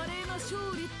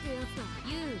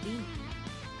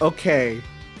 Okay.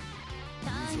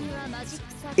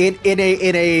 In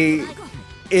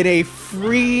a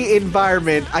free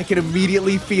environment, I can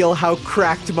immediately feel how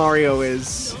cracked Mario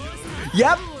is.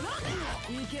 Yep!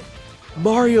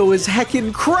 Mario is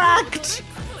heckin' cracked!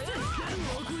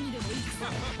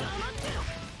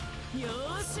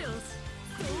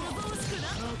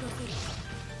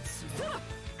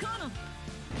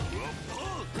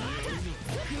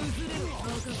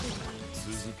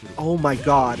 Oh my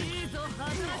god.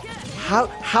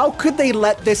 How could they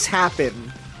let this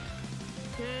happen?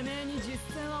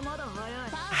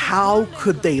 How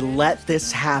could they let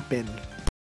this happen?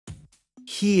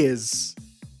 He is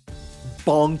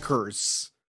bonkers.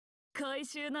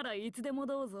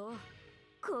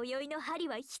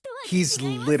 He's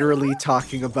literally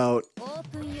talking about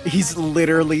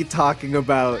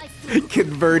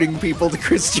converting people to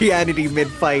Christianity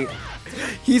mid-fight.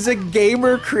 He's a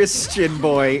gamer Christian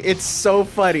boy. It's so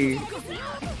funny.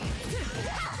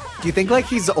 Do you think, like,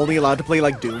 he's only allowed to play,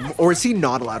 like, Doom? Or is he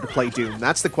not allowed to play Doom?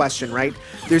 That's the question, right?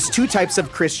 There's two types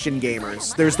of Christian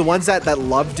gamers. There's the ones that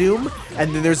love Doom,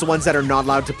 and then there's the ones that are not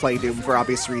allowed to play Doom for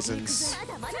obvious reasons.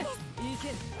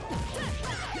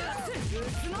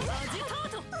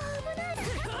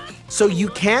 So you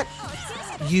can't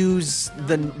use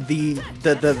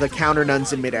the counter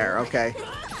nuns in midair, okay?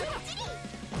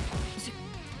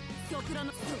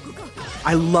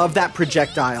 I love that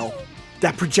projectile.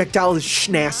 That projectile is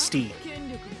schnasty.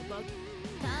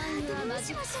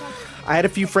 I had a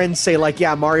few friends say, like,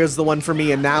 yeah, Mario's the one for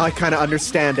me, and now I kind of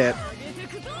understand it.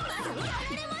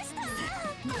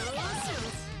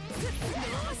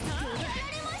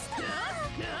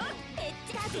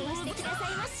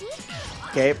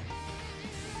 Okay.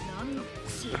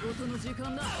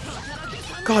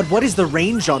 God, what is the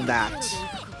range on that?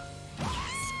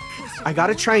 I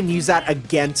gotta try and use that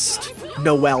against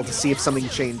Noelle to see if something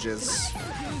changes.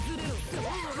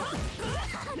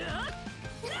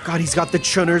 God, he's got the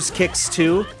Chunner's kicks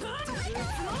too.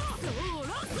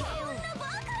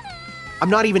 I'm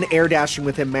not even air dashing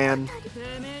with him, man.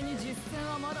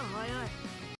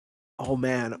 Oh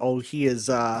man, oh he is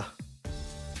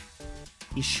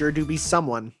he sure do be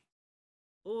someone.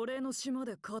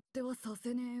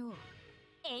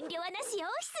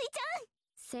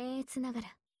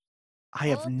 I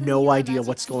have no idea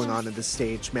what's going on in this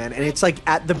stage, man. And it's like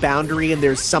at the boundary and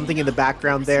there's something in the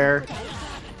background there.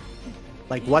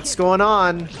 Like, what's going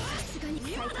on?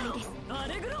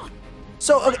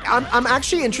 So, okay, I'm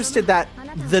actually interested that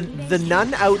the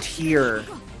nun out here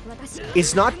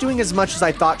is not doing as much as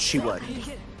I thought she would.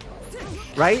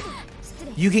 Right?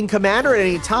 You can command her at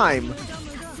any time,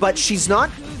 but she's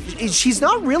not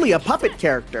really a puppet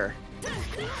character.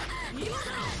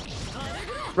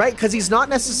 Right? Because he's not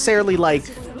necessarily like...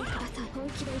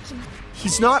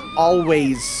 He's not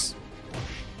always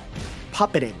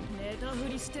puppeting.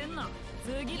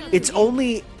 It's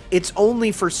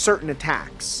only for certain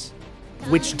attacks,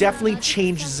 which definitely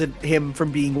changes him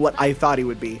from being what I thought he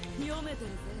would be.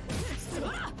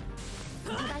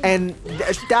 And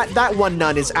that one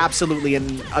nun is absolutely a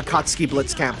Akatsuki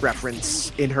Blitzcamp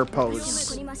reference in her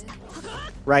pose,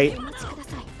 right?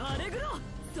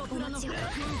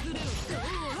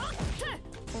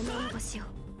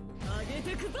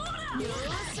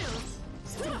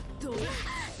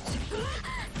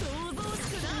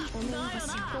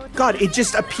 God, it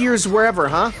just appears wherever,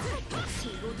 huh?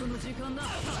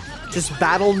 Just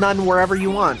battle nun wherever you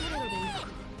want.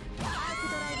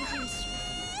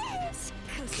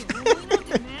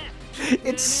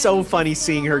 It's so funny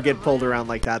seeing her get pulled around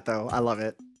like that, though. I love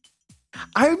it.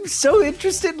 I'm so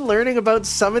interested in learning about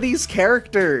some of these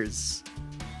characters.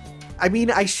 I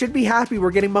mean, I should be happy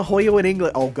we're getting Mihoyo in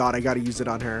English. Oh god, I gotta use it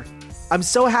on her. I'm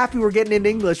so happy we're getting in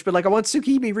English, but like I want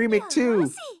Tsukimi remake too.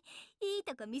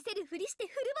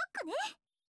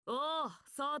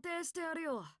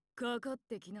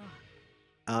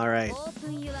 Alright.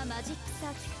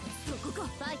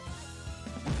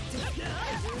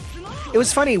 It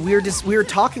was funny, we were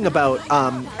talking about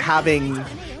having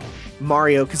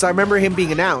Mario, because I remember him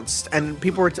being announced, and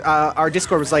people were our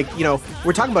Discord was like, you know,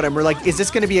 we're talking about him, we're like, is this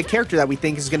going to be a character that we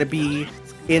think is going to be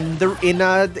in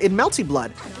Melty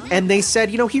Blood? And they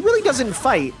said, you know, he really doesn't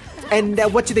fight. And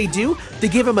what do? They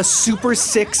give him a super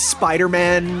sick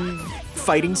Spider-Man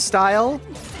fighting style.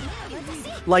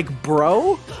 Like,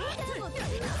 bro?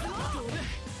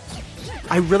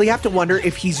 I really have to wonder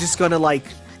if he's just gonna like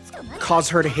cause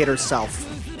her to hit herself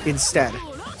instead.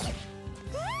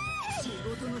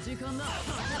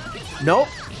 Nope.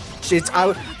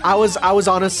 I was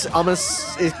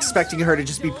almost expecting her to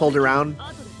just be pulled around,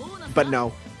 but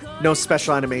no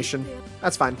special animation.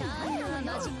 That's fine.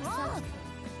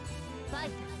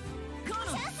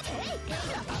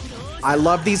 I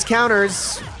love these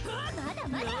counters.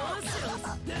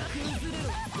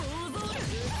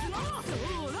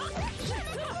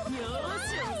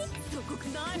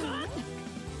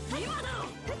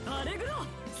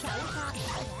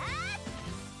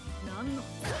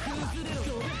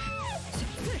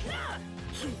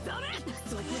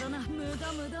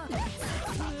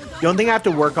 The only thing I have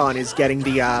to work on is getting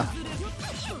the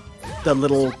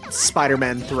little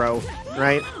Spider-Man throw,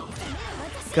 right?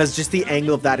 Because just the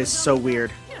angle of that is so weird.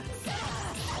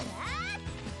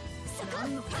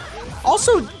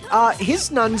 Also,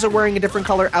 his nuns are wearing a different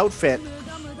color outfit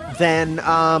than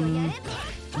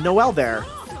Noelle there.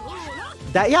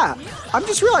 Yeah, I'm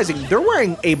just realizing they're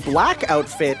wearing a black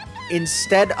outfit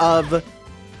instead of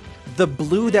the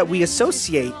blue that we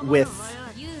associate with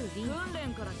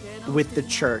the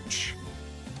church.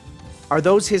 Are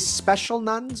those his special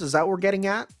nuns? Is that what we're getting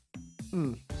at?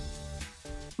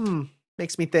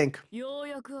 Makes me think. I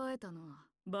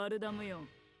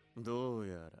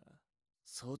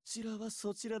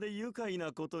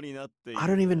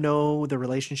don't even know the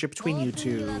relationship between you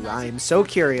two. I'm so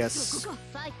curious.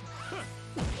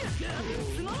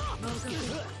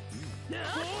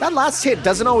 That last hit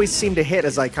doesn't always seem to hit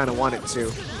as I kind of want it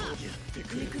to.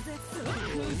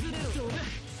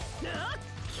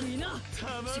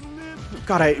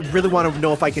 God, I really want to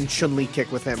know if I can Chun-Li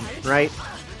kick with him, right?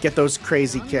 Get those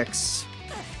crazy kicks.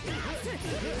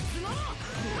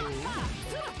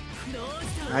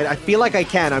 I feel like I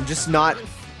can. I'm just not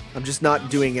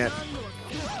doing it.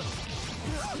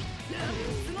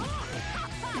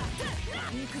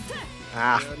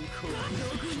 Ah.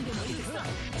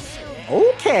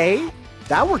 Okay.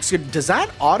 That works good. Does that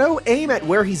auto aim at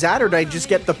where he's at, or did I just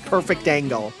get the perfect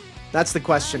angle? That's the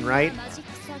question, right?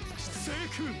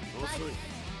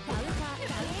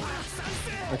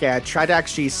 Okay, I tried to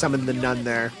actually summon the nun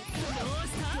there.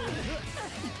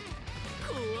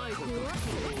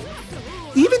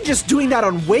 Even just doing that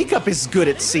on Wake Up is good,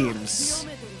 it seems.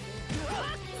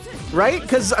 Right?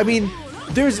 Because, I mean,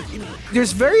 there's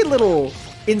very little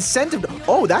incentive.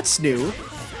 Oh, that's new.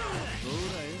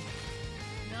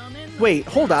 Wait,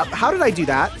 hold up. How did I do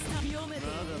that?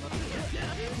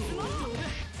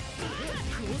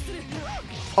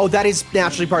 Oh, that is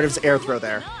naturally part of his air throw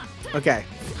there. Okay.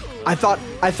 I thought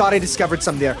I discovered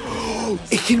something there.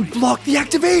 It can block the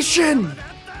activation!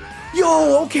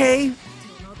 Yo, okay.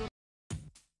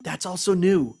 That's also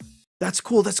new. That's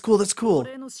cool, that's cool, that's cool.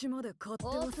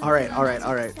 Alright, alright,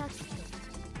 alright.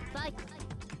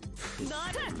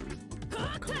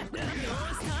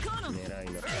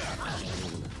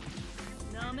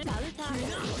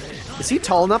 Is he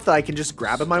tall enough that I can just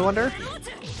grab him, I wonder?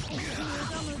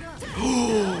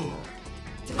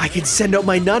 I can send out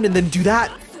my nun and then do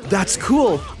that. That's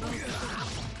cool.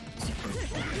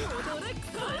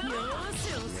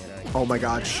 Oh my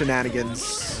god,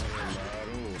 shenanigans.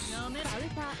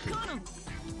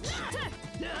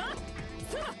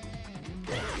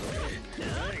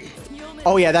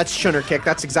 Oh yeah, that's Shunner kick.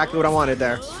 That's exactly what I wanted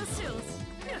there.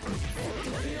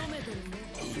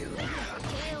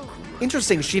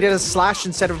 Interesting, she did a slash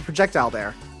instead of a projectile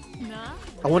there.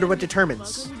 I wonder what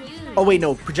determines. Oh wait,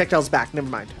 no, projectile's back. Never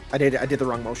mind. I did the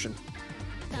wrong motion.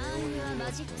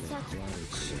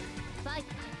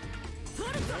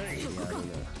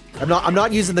 I'm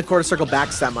not using the quarter circle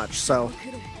backs that much, so.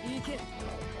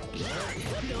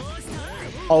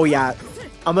 Oh yeah,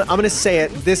 I'm gonna say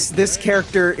it. This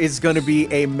character is gonna be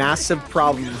a massive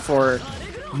problem for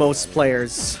most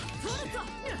players.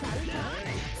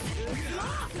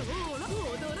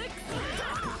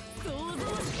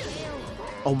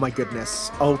 Oh my goodness.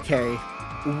 Okay.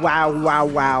 Wow, wow,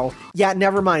 wow. Yeah,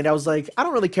 never mind. I was like, I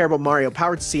don't really care about Mario.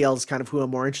 Powered Ciel is kind of who I'm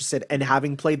more interested in, and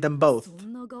having played them both,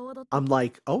 I'm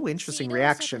like, oh, interesting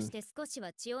reaction.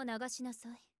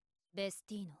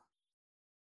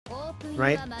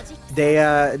 Right? They,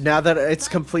 now that it's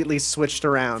completely switched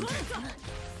around.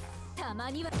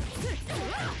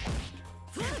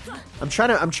 I'm trying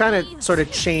to sort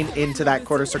of chain into that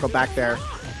quarter circle back there.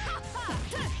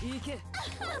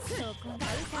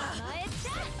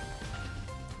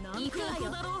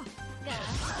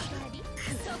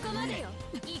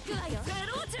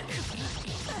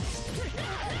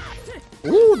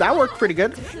 Ooh, that worked pretty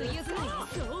good.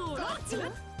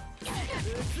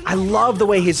 I love the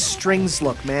way his strings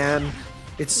look, man.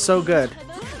 It's so good.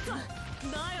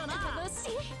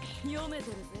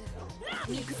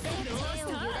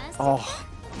 Oh,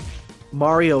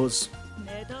 Mario's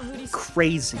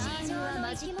crazy.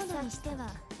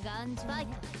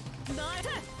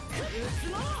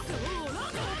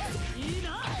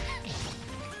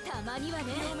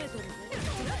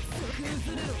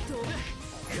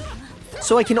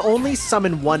 So I can only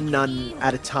summon one nun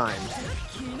at a time.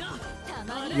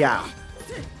 Yeah.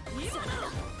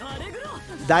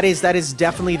 That is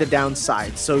definitely the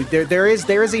downside. So there is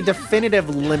a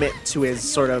definitive limit to his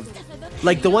sort of,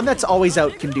 like, the one that's always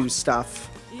out can do stuff,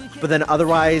 but then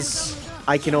otherwise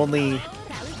I can only.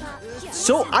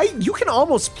 So you can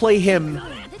almost play him.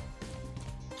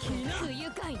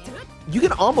 You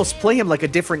can almost play him like a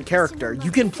different character.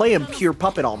 You can play him pure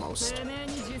puppet almost,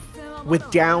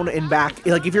 with down and back.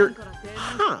 Like if you're,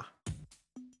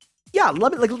 yeah,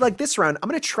 like this round, I'm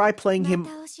gonna try playing him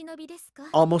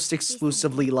almost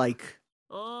exclusively like.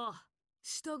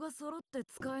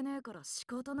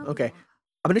 Okay,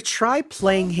 I'm gonna try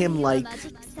playing him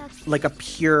like a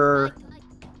pure.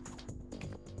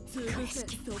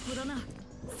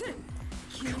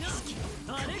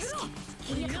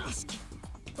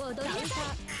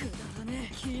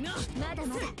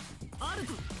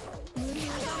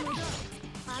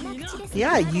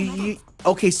 Yeah, you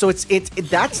okay, so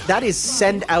that is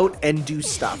send out and do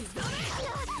stuff.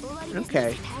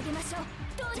 Okay.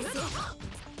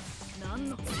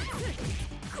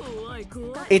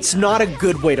 It's not a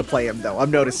good way to play him though. I'm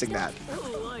noticing that.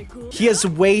 He has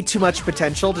way too much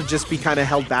potential to just be kind of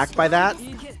held back by that,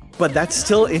 but that's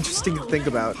still interesting to think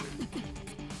about.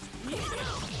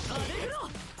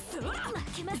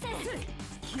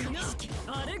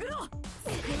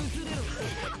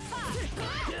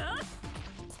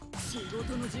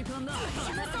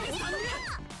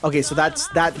 Okay, so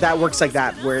that works like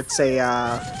that, where it's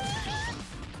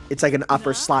it's like an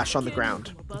upper slash on the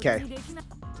ground. Okay.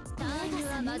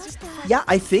 Yeah,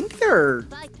 I think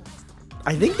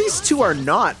these two are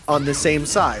not on the same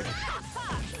side.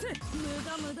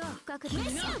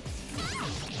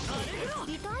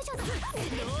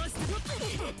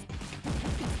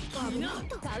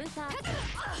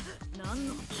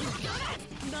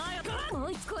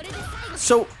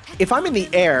 So if I'm in the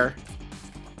air,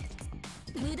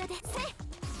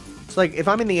 it's like if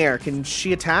I'm in the air, can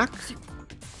she attack?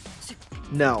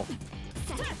 No.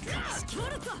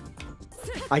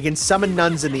 I can summon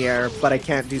nuns in the air, but I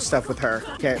can't do stuff with her.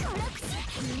 Okay.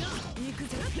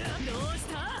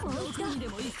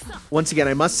 Once again,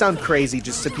 I must sound crazy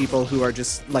just to people who are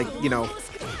just like, you know,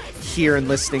 here and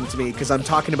listening to me, because I'm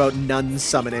talking about nun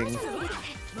summoning.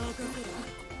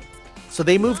 So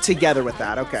they move together with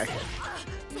that. Okay.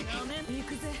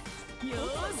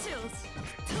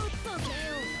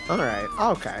 All right.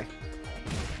 Okay.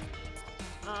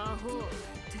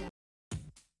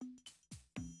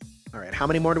 All right. How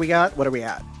many more do we got? What are we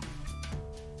at?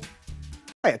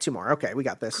 Oh, yeah, 2 more. Okay, we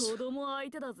got this.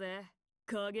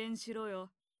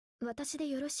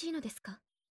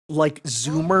 Like,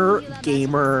 Zoomer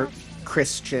Gamer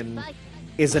Kristian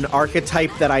is an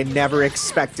archetype that I never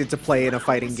expected to play in a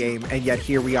fighting game, and yet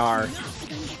here we are.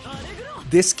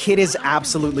 This kid is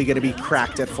absolutely going to be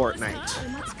cracked at Fortnite.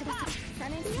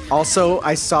 Also,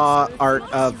 I saw art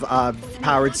of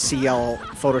Powered Ciel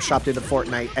photoshopped into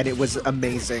Fortnite, and it was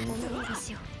amazing.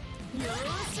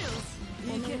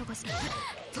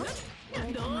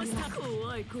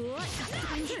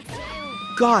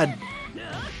 God,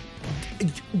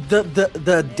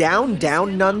 the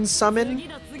down nun summon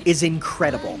is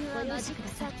incredible.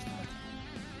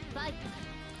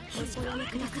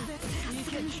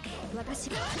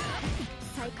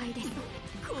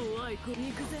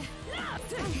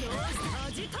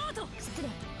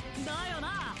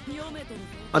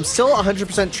 I'm still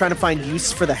 100% trying to find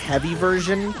use for the heavy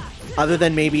version, other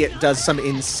than maybe it does some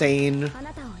insane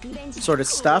sort of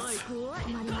stuff.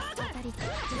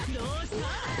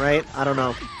 Right? I don't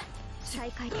know.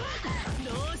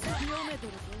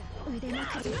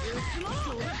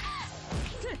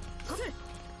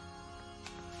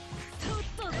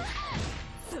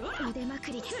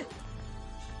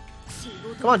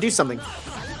 Come on, do something.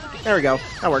 There we go.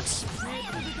 That works.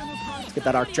 Let's get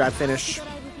that arc drive finish.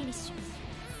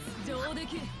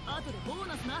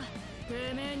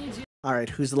 Alright,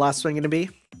 who's the last one going to be?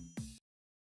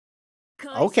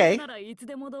 Okay.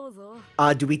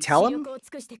 Do we tell him?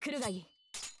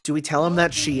 Do we tell him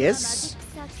that she is?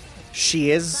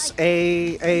 She is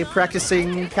a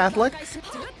practicing Catholic?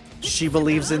 She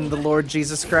believes in the Lord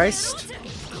Jesus Christ?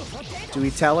 Do we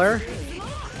tell her?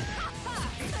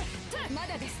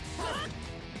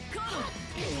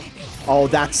 Oh,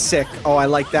 that's sick. Oh, I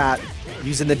like that.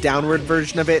 Using the downward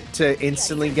version of it to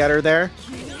instantly get her there.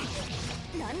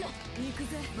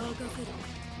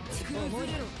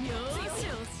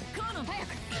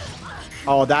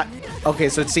 Oh, that... Okay,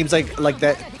 so it seems like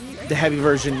that the heavy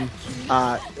version,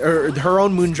 or her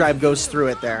own moon drive goes through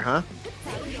it there, huh?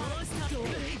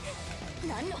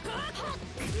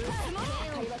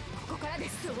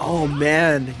 Oh,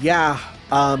 man. Yeah.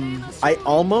 I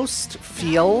almost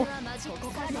feel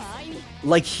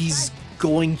like he's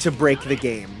going to break the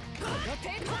game.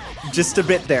 Just a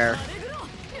bit there.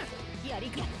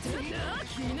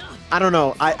 I don't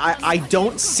know. I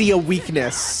don't see a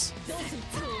weakness.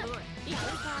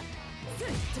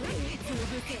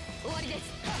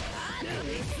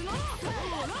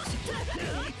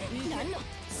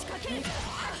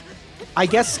 I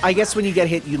guess when you get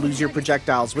hit, you lose your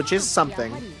projectiles, which is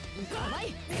something.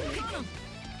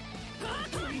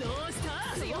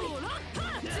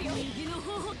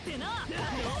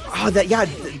 Oh,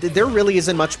 there really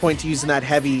isn't much point to using that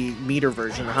heavy meter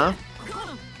version, huh?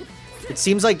 It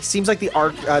seems like the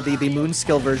arc, the moon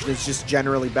skill version is just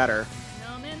generally better.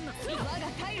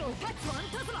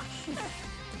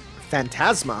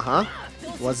 Phantasma, huh?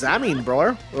 What's that mean,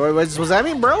 bro? What's that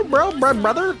mean, bro?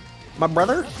 Brother? My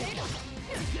brother?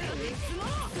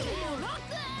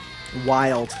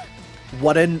 Wild.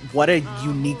 What a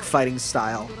unique fighting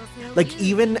style. Like,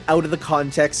 even out of the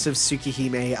context of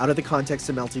Tsukihime, out of the context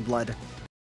of Melty Blood,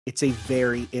 it's a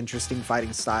very interesting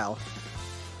fighting style.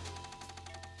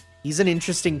 He's an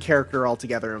interesting character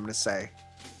altogether, I'm gonna say.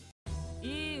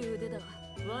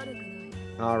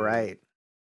 Alright.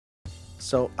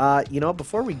 So, you know,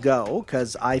 before we go,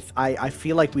 because I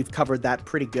feel like we've covered that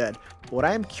pretty good, what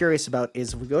I am curious about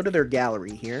is if we go to their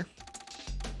gallery here.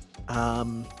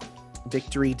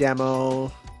 Victory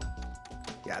demo.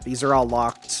 Yeah, these are all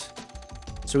locked.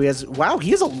 So he has, wow, he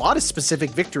has a lot of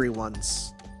specific victory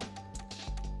ones.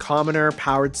 Commoner,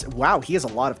 Powered, wow, he has a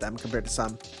lot of them compared to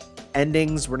some.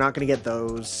 Endings, we're not going to get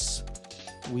those.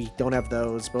 We don't have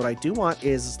those, but what I do want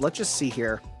is, let's just see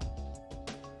here.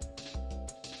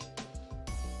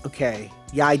 Okay,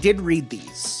 yeah, I did read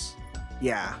these.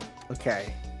 Yeah,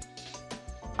 okay.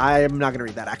 I'm not going to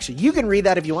read that, actually. You can read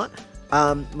that if you want.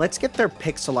 Let's get their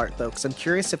pixel art, though, because I'm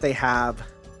curious if they have...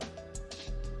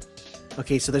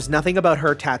 Okay, so there's nothing about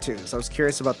her tattoos. I was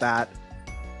curious about that.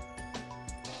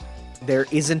 There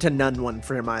isn't a nun one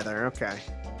for him either. Okay.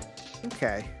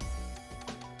 Okay.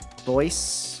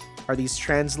 Voice. Are these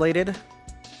translated?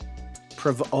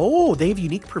 Oh, they have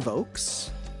unique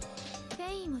provokes?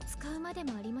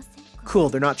 Cool,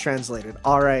 they're not translated.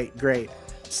 Alright, great.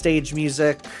 Stage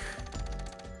music.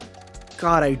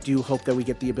 God, I do hope that we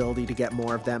get the ability to get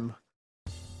more of them.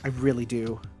 I really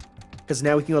do. Because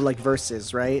now we can go to, like,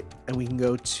 versus, right? And we can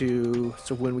go to...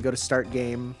 So when we go to start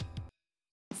game...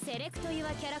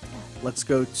 Let's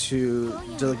go to...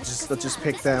 Let's just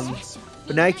pick them.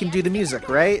 But now you can do the music,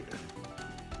 right?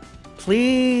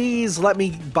 Please let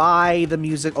me buy the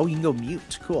music. Oh, you can go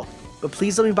mute. Cool. But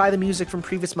please let me buy the music from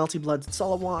previous Melty Bloods. That's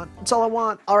all I want. That's all I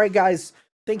want. Alright, guys.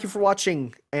 Thank you for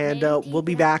watching. And we'll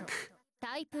be back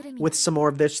with some more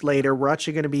of this later. We're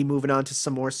actually going to be moving on to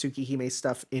some more Tsukihime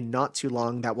stuff in not too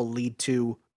long that will lead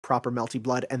to proper Melty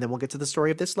Blood, and then we'll get to the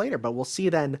story of this later. But we'll see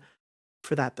you then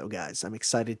for that, though, guys. I'm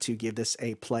excited to give this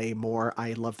a play more.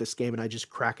 I love this game, and I just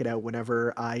crack it out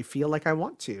whenever I feel like I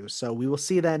want to. So we will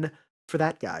see you then for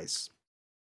that, guys.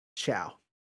 Ciao.